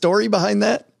there a story behind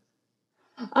that?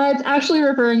 It's actually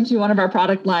referring to one of our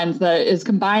product lines that is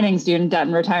combining student debt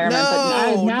and retirement.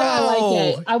 I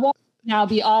like it. I won't now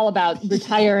be all about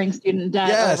retiring student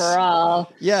debt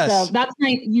overall. Yes. So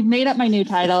you've made up my new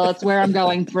title. It's where I'm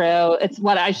going through. It's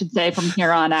what I should say from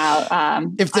here on out.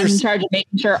 I'm in charge of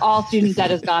making sure all student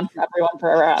debt is gone from everyone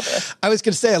forever. I was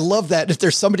going to say, I love that. If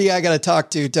there's somebody I got to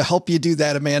talk to help you do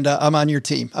that, Amanda, I'm on your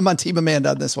team. I'm on Team Amanda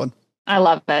on this one. I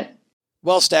love it.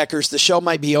 Well, Stackers, the show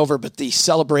might be over, but the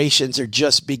celebrations are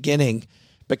just beginning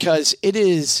because it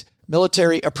is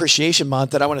Military Appreciation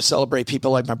Month, and I want to celebrate people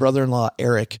like my brother-in-law,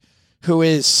 Eric, who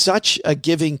is such a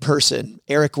giving person.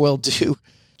 Eric will do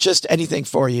just anything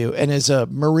for you. And as a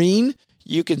Marine,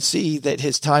 you can see that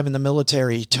his time in the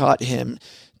military taught him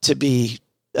to be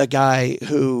a guy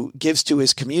who gives to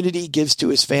his community, gives to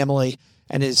his family,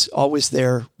 and is always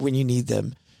there when you need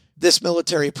them. This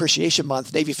Military Appreciation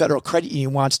Month, Navy Federal Credit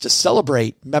Union wants to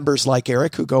celebrate members like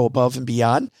Eric who go above and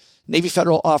beyond Navy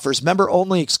Federal offers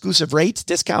member-only exclusive rates,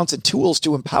 discounts, and tools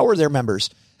to empower their members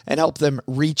and help them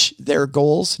reach their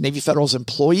goals. Navy Federal's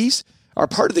employees are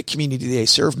part of the community they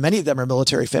serve. Many of them are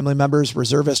military family members,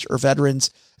 reservists, or veterans,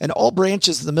 and all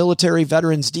branches of the military,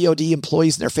 veterans, DoD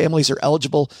employees, and their families are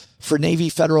eligible for Navy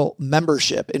Federal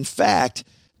membership. In fact,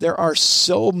 there are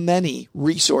so many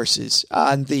resources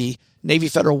on the Navy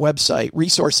Federal website,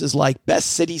 resources like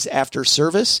Best Cities After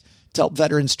Service to help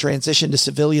veterans transition to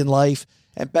civilian life,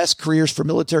 and Best Careers for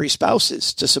Military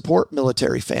Spouses to support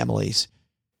military families.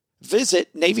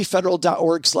 Visit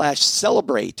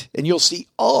NavyFederal.org/celebrate, and you'll see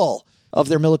all of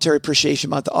their Military Appreciation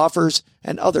Month offers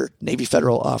and other Navy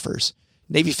Federal offers.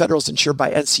 Navy Federal is insured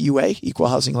by NCUA, Equal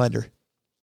Housing Lender.